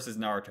Goku versus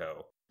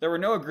Naruto. There were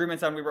no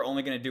agreements on we were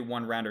only going to do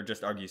 1 round or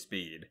just argue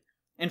speed.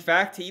 In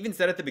fact, he even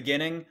said at the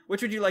beginning,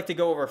 which would you like to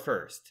go over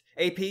first?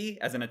 AP,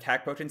 as an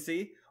attack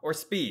potency, or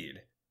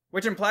speed?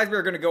 Which implies we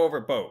were going to go over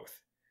both.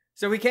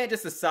 So he can't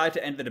just decide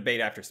to end the debate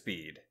after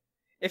speed.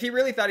 If he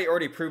really thought he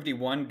already proved he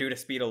won due to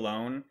speed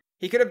alone,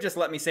 he could have just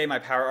let me say my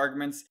power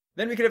arguments,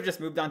 then we could have just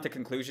moved on to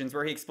conclusions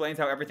where he explains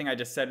how everything I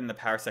just said in the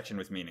power section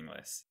was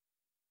meaningless.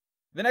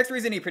 The next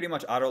reason he pretty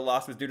much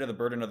auto-lost was due to the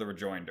burden of the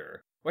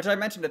rejoinder, which I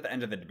mentioned at the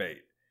end of the debate.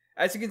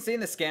 As you can see in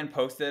the scan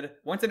posted,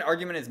 once an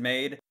argument is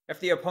made, if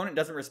the opponent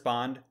doesn't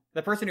respond,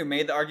 the person who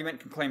made the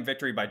argument can claim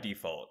victory by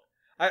default.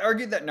 I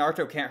argued that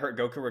Naruto can't hurt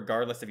Goku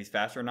regardless if he's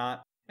fast or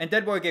not, and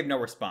Dead Boy gave no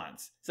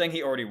response, saying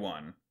he already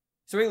won.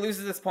 So he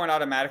loses this point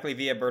automatically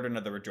via burden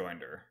of the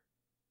rejoinder.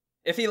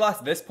 If he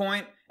lost this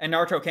point, and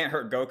Naruto can't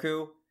hurt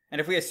Goku, and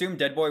if we assume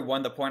Dead Boy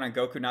won the point on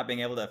Goku not being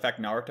able to affect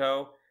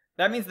Naruto,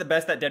 that means the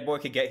best that Dead Boy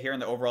could get here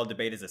in the overall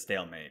debate is a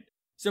stalemate.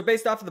 So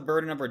based off of the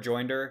burden of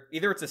rejoinder,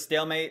 either it's a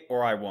stalemate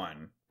or I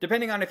won,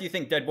 depending on if you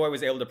think Dead Boy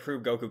was able to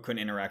prove Goku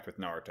couldn't interact with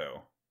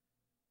Naruto.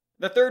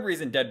 The third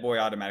reason Dead Boy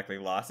automatically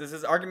lost is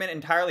his argument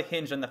entirely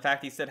hinged on the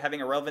fact he said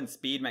having irrelevant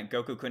speed meant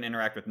Goku couldn't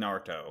interact with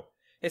Naruto.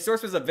 His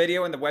source was a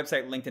video and the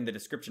website linked in the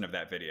description of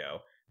that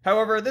video.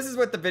 However, this is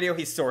what the video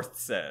he sourced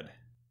said.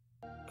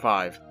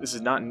 5. This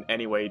is not in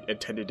any way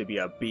intended to be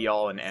a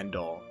be-all and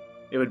end-all.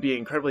 It would be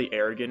incredibly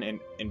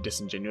arrogant and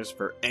disingenuous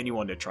for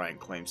anyone to try and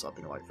claim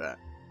something like that.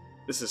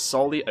 This is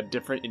solely a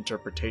different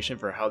interpretation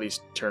for how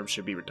these terms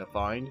should be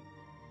defined,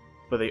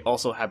 but they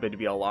also happen to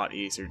be a lot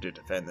easier to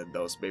defend than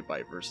those made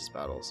by versus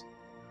battles.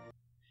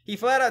 He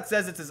flat out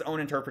says it's his own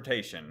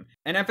interpretation,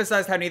 and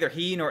emphasized how neither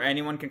he nor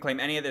anyone can claim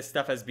any of this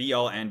stuff as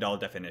be-all end-all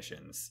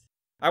definitions.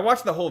 I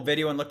watched the whole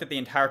video and looked at the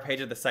entire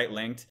page of the site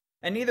linked,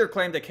 and neither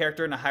claimed a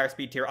character in a higher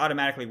speed tier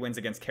automatically wins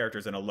against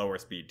characters in a lower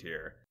speed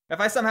tier. If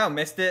I somehow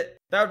missed it,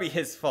 that would be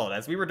his fault,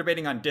 as we were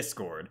debating on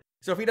Discord,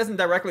 so if he doesn't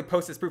directly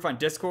post his proof on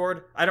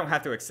Discord, I don't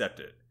have to accept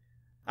it.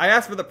 I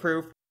asked for the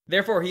proof,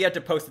 therefore he had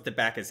to post it to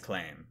back his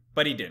claim,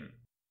 but he didn't.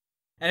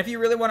 And if you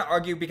really want to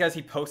argue because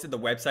he posted the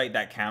website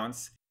that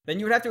counts, then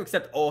you would have to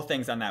accept all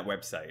things on that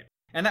website.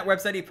 And that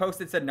website he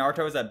posted said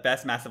Naruto is at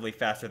best massively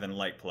faster than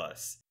Light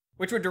Plus,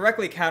 which would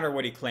directly counter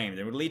what he claimed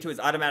and would lead to his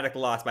automatic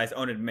loss by his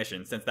own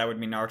admission, since that would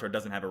mean Naruto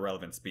doesn't have a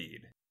relevant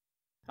speed.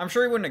 I'm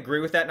sure he wouldn't agree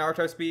with that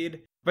Naruto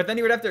speed, but then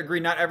he would have to agree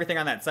not everything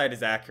on that site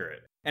is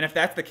accurate. And if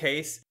that's the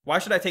case, why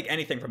should I take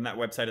anything from that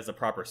website as a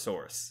proper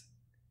source?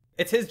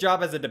 It's his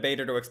job as a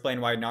debater to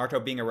explain why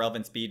Naruto being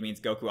irrelevant speed means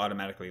Goku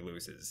automatically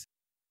loses.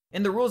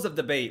 In the Rules of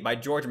Debate by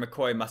George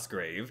McCoy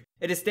Musgrave,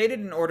 it is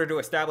stated in order to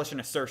establish an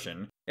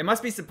assertion, it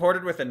must be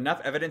supported with enough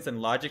evidence and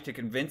logic to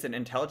convince an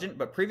intelligent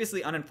but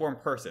previously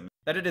uninformed person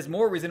that it is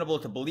more reasonable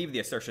to believe the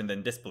assertion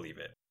than disbelieve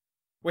it.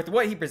 With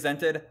what he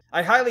presented,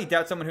 I highly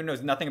doubt someone who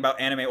knows nothing about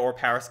anime or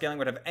power scaling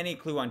would have any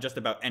clue on just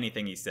about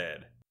anything he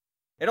said.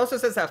 It also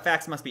says how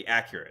facts must be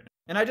accurate,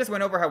 and I just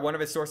went over how one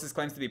of his sources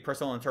claims to be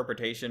personal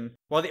interpretation,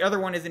 while the other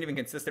one isn't even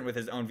consistent with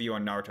his own view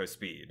on Naruto's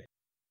speed.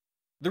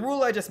 The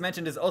rule I just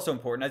mentioned is also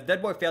important, as Dead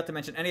Boy failed to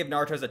mention any of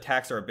Naruto's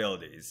attacks or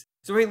abilities,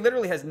 so he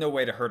literally has no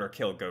way to hurt or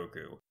kill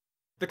Goku.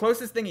 The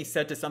closest thing he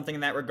said to something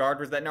in that regard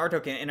was that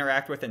Naruto can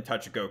interact with and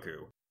touch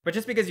Goku, but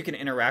just because you can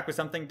interact with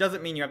something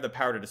doesn't mean you have the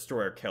power to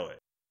destroy or kill it.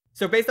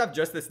 So based off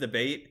just this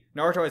debate,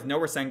 Naruto has no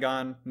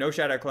Rasengan, no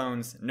Shadow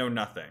Clones, no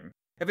nothing.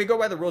 If we go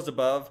by the rules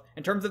above,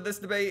 in terms of this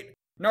debate,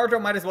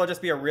 Naruto might as well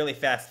just be a really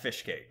fast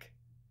fish cake.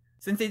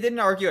 Since he didn't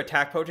argue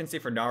attack potency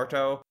for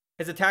Naruto,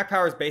 his attack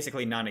power is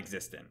basically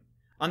non-existent.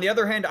 On the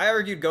other hand, I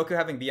argued Goku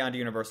having beyond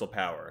universal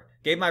power,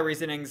 gave my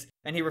reasonings,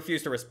 and he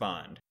refused to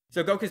respond.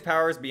 So Goku's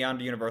power is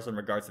beyond universal in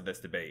regards to this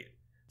debate.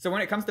 So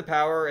when it comes to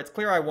power, it's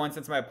clear I won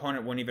since my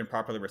opponent wouldn't even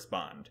properly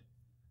respond.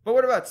 But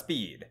what about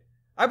speed?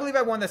 I believe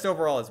I won this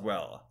overall as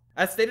well.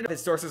 As stated,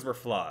 his sources were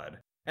flawed,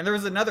 and there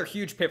was another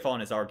huge pitfall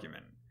in his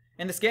argument.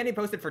 In the scan he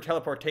posted for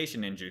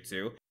teleportation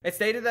ninjutsu, it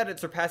stated that it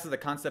surpasses the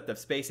concept of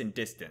space and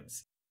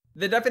distance.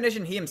 The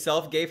definition he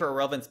himself gave for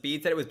irrelevant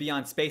speed said it was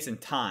beyond space and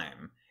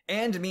time,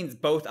 and means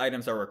both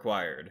items are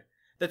required.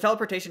 the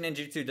teleportation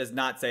ninjutsu does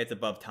not say it's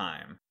above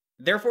time.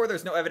 Therefore,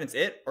 there's no evidence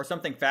it, or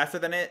something faster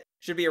than it,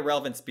 should be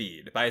irrelevant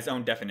speed, by its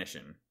own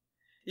definition.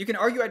 You can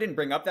argue I didn't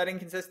bring up that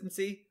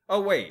inconsistency.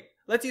 Oh wait,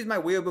 let's use my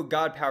Weeaboo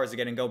god powers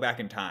again and go back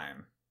in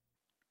time.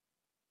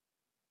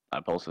 I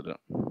posted it.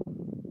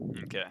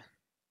 Okay.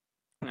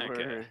 Okay. Let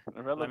me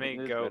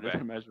Irrelevant is go better back.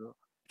 than measurable.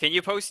 Can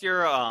you post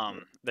your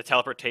the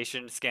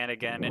teleportation scan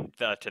again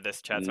and to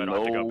this chat so I don't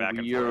have to go back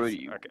and forth?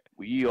 Okay.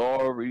 We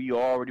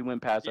already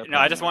went past that. No,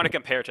 I just want to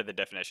compare to the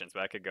definitions,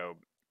 but I could go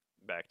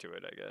back to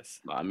it, I guess.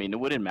 I mean, it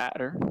wouldn't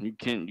matter. You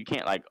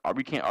can't like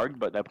we can't argue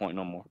about that point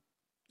no more.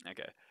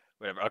 Okay.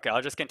 Whatever. Okay,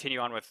 I'll just continue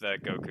on with the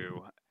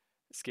Goku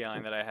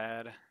scaling that I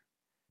had.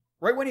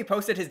 Right when he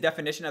posted his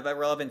definition of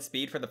irrelevant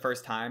speed for the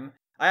first time,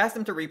 I asked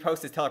him to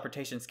repost his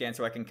teleportation scan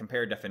so I can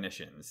compare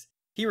definitions.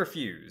 He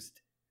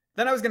refused.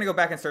 Then I was going to go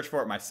back and search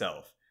for it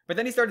myself, but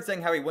then he started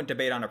saying how he wouldn't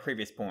debate on a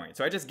previous point,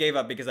 so I just gave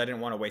up because I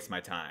didn't want to waste my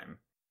time.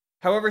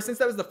 However, since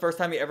that was the first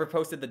time he ever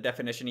posted the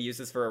definition he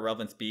uses for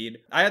irrelevant speed,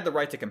 I had the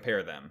right to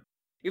compare them.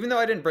 Even though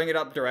I didn't bring it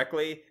up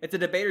directly, it's a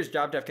debater's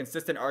job to have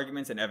consistent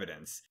arguments and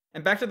evidence.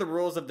 And back to the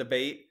rules of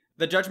debate,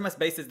 the judge must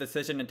base his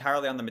decision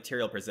entirely on the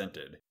material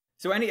presented.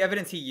 So any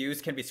evidence he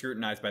used can be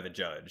scrutinized by the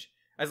judge.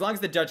 As long as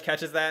the judge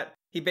catches that,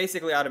 he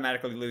basically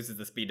automatically loses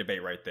the speed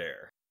debate right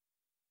there.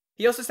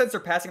 He also said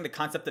surpassing the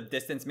concept of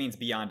distance means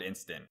beyond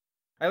instant.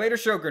 I later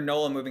showed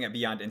Granola moving at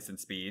beyond instant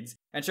speeds,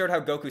 and showed how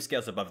Goku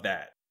scales above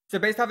that. So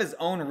based off his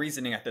own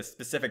reasoning at this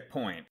specific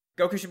point,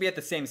 Goku should be at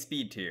the same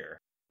speed tier.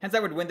 Hence I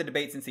would win the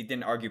debate since he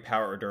didn't argue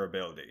power or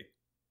durability.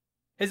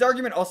 His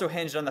argument also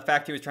hinged on the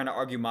fact he was trying to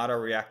argue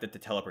Madara reacted to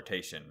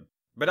teleportation.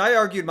 But I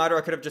argued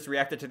Madara could have just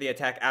reacted to the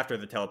attack after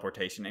the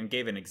teleportation and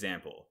gave an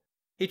example.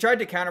 He tried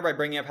to counter by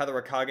bringing up how the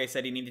Raikage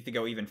said he needed to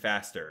go even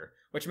faster,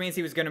 which means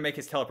he was going to make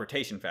his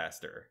teleportation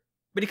faster.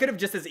 But he could have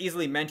just as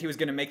easily meant he was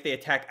going to make the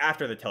attack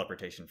after the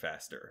teleportation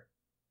faster.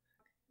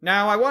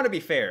 Now, I want to be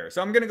fair,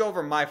 so I'm going to go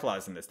over my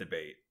flaws in this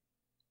debate.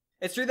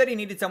 It's true that he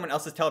needed someone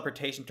else's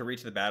teleportation to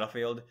reach the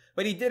battlefield,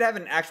 but he did have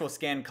an actual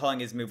scan calling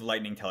his move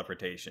lightning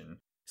teleportation.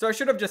 So I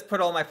should have just put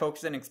all my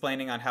focus in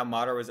explaining on how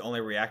Madara was only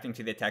reacting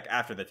to the attack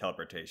after the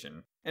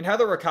teleportation, and how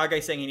the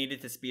Raikage saying he needed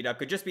to speed up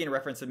could just be in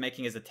reference to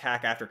making his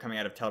attack after coming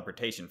out of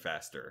teleportation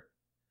faster.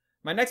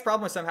 My next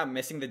problem was somehow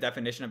missing the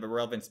definition of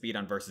irrelevant speed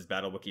on Versus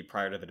Battle Wiki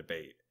prior to the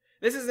debate.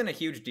 This isn't a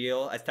huge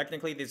deal, as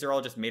technically these are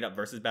all just made up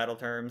Versus Battle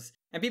terms,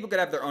 and people could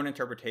have their own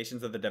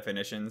interpretations of the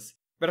definitions,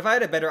 but if I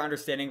had a better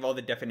understanding of all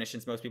the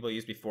definitions most people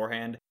use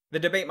beforehand, the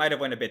debate might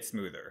have went a bit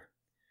smoother.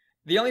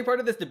 The only part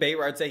of this debate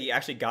where I'd say he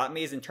actually got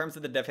me is in terms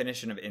of the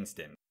definition of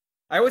instant.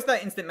 I always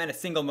thought instant meant a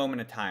single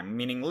moment of time,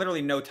 meaning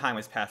literally no time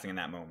was passing in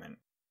that moment.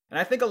 And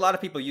I think a lot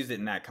of people use it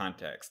in that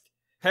context.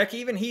 Heck,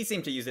 even he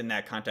seemed to use it in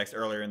that context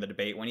earlier in the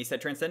debate when he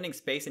said transcending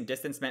space and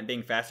distance meant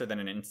being faster than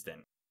an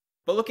instant.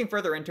 But looking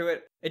further into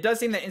it, it does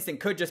seem that instant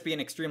could just be an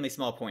extremely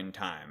small point in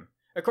time.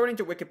 According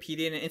to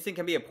Wikipedia, an instant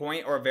can be a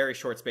point or a very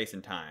short space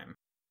in time.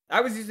 I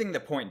was using the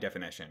point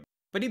definition,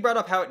 but he brought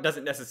up how it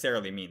doesn't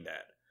necessarily mean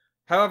that.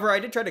 However, I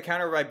did try to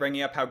counter by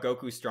bringing up how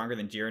Goku is stronger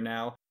than Jiren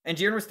now, and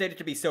Jiren was stated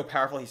to be so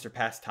powerful he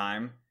surpassed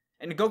time,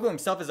 and Goku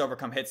himself has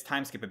overcome Hit's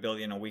time skip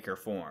ability in a weaker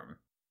form.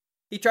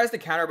 He tries to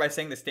counter by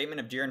saying the statement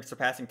of Jiren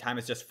surpassing time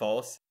is just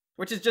false,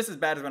 which is just as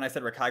bad as when I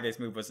said Raikage's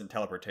move wasn't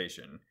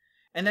teleportation,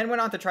 and then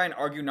went on to try and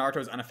argue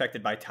Naruto's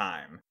unaffected by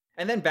time,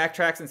 and then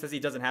backtracks and says he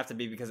doesn't have to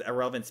be because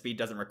irrelevant speed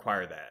doesn't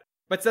require that,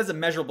 but says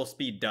immeasurable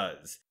speed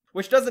does.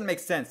 Which doesn't make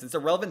sense since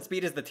irrelevant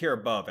speed is the tier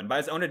above, and by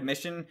his own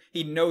admission,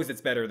 he knows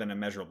it's better than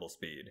immeasurable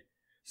speed.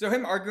 So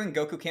him arguing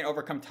Goku can't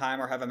overcome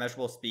time or have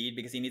immeasurable speed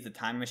because he needs a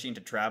time machine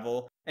to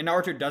travel, and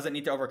Naruto doesn't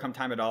need to overcome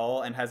time at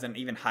all and has an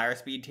even higher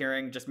speed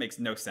tiering just makes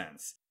no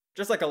sense.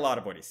 Just like a lot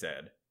of what he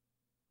said.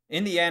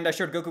 In the end, I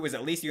showed Goku was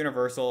at least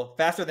universal,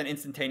 faster than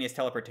instantaneous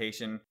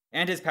teleportation,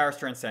 and his powers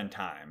transcend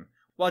time.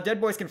 While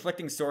Dead Boy's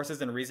conflicting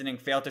sources and reasoning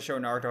failed to show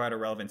Naruto had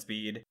irrelevant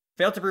speed,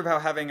 failed to prove how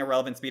having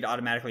irrelevant speed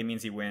automatically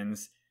means he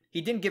wins, he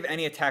didn't give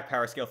any attack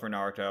power scale for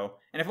Naruto,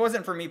 and if it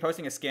wasn't for me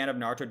posting a scan of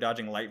Naruto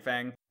dodging Light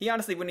Fang, he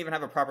honestly wouldn't even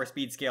have a proper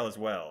speed scale as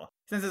well,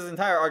 since his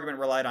entire argument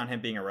relied on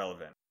him being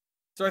irrelevant.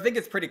 So I think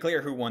it's pretty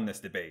clear who won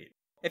this debate.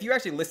 If you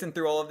actually listened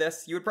through all of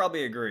this, you would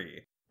probably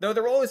agree. Though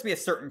there will always be a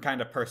certain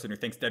kind of person who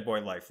thinks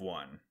deadboylife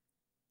won.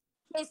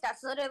 Case,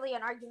 that's literally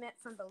an argument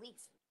from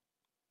belief.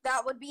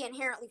 That would be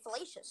inherently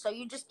fallacious, so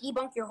you just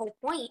debunk your whole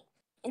point,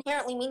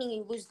 inherently meaning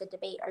you lose the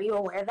debate. Are you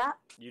aware of that?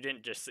 You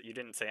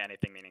didn't say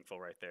anything meaningful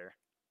right there.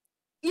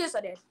 Yes,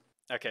 I did.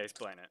 Okay,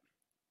 explain it.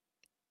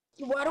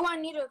 Why do I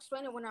need to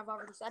explain it when I've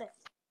already said it?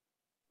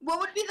 What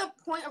would be the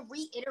point of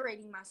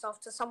reiterating myself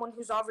to someone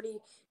who's already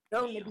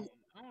known to be?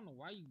 I don't know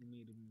why you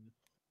needed me.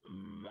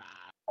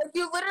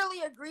 You literally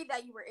agreed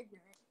that you were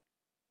ignorant.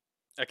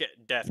 Okay,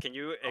 Death, can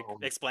you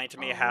explain to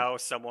me how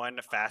someone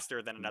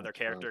faster than another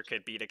character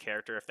could beat a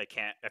character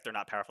if they're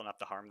not powerful enough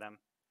to harm them?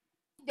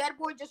 Dead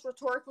Boy just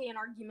rhetorically and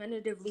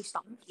argumentatively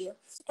stumped you.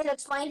 It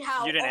explained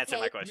how. You didn't answer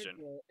my question.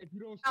 If you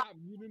don't stop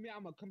muting me,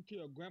 I'm gonna come to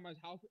your grandma's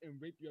house and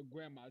rape your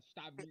grandma.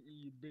 Stop muting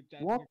you, bitch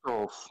ass. What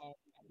the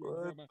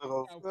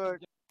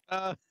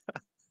fuck?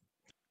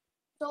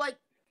 So, like,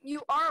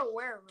 you are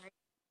aware, right?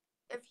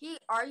 if he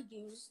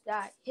argues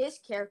that his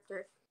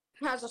character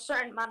has a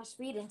certain amount of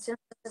speed, and since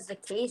this is the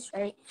case,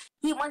 right,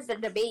 he wins the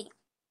debate.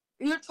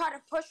 You try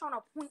to push on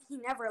a point he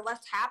never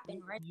left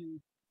happen, right?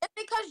 It's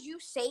because you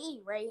say,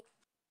 right?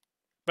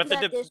 But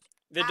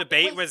the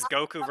debate was stop,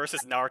 Goku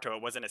versus Naruto.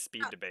 It wasn't a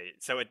speed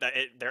debate, so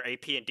their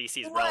AP and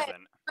DC is What?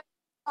 relevant.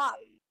 Stop.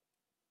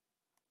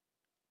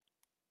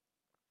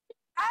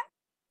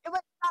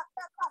 Stop.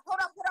 Hold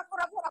up.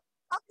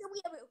 Talk to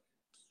Weeaboo.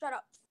 Shut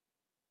up.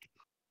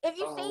 If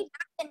you say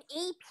that, an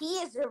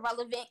AP is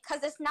irrelevant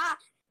because it's not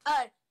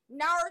a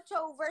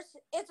Naruto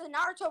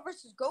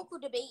versus Goku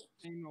debate.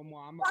 Ain't no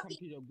more. I'm gonna come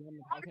to your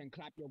grandma's house and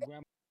clap your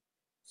grandma.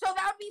 So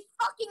that would be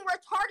fucking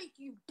retarded,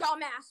 you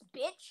dumbass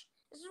bitch.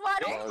 This is why I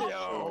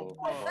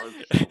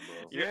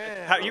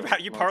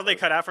don't. You partly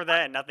cut out for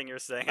that, and nothing you're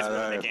saying is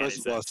really making any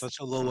First of all, sense. shut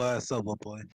your little ass up, my boy.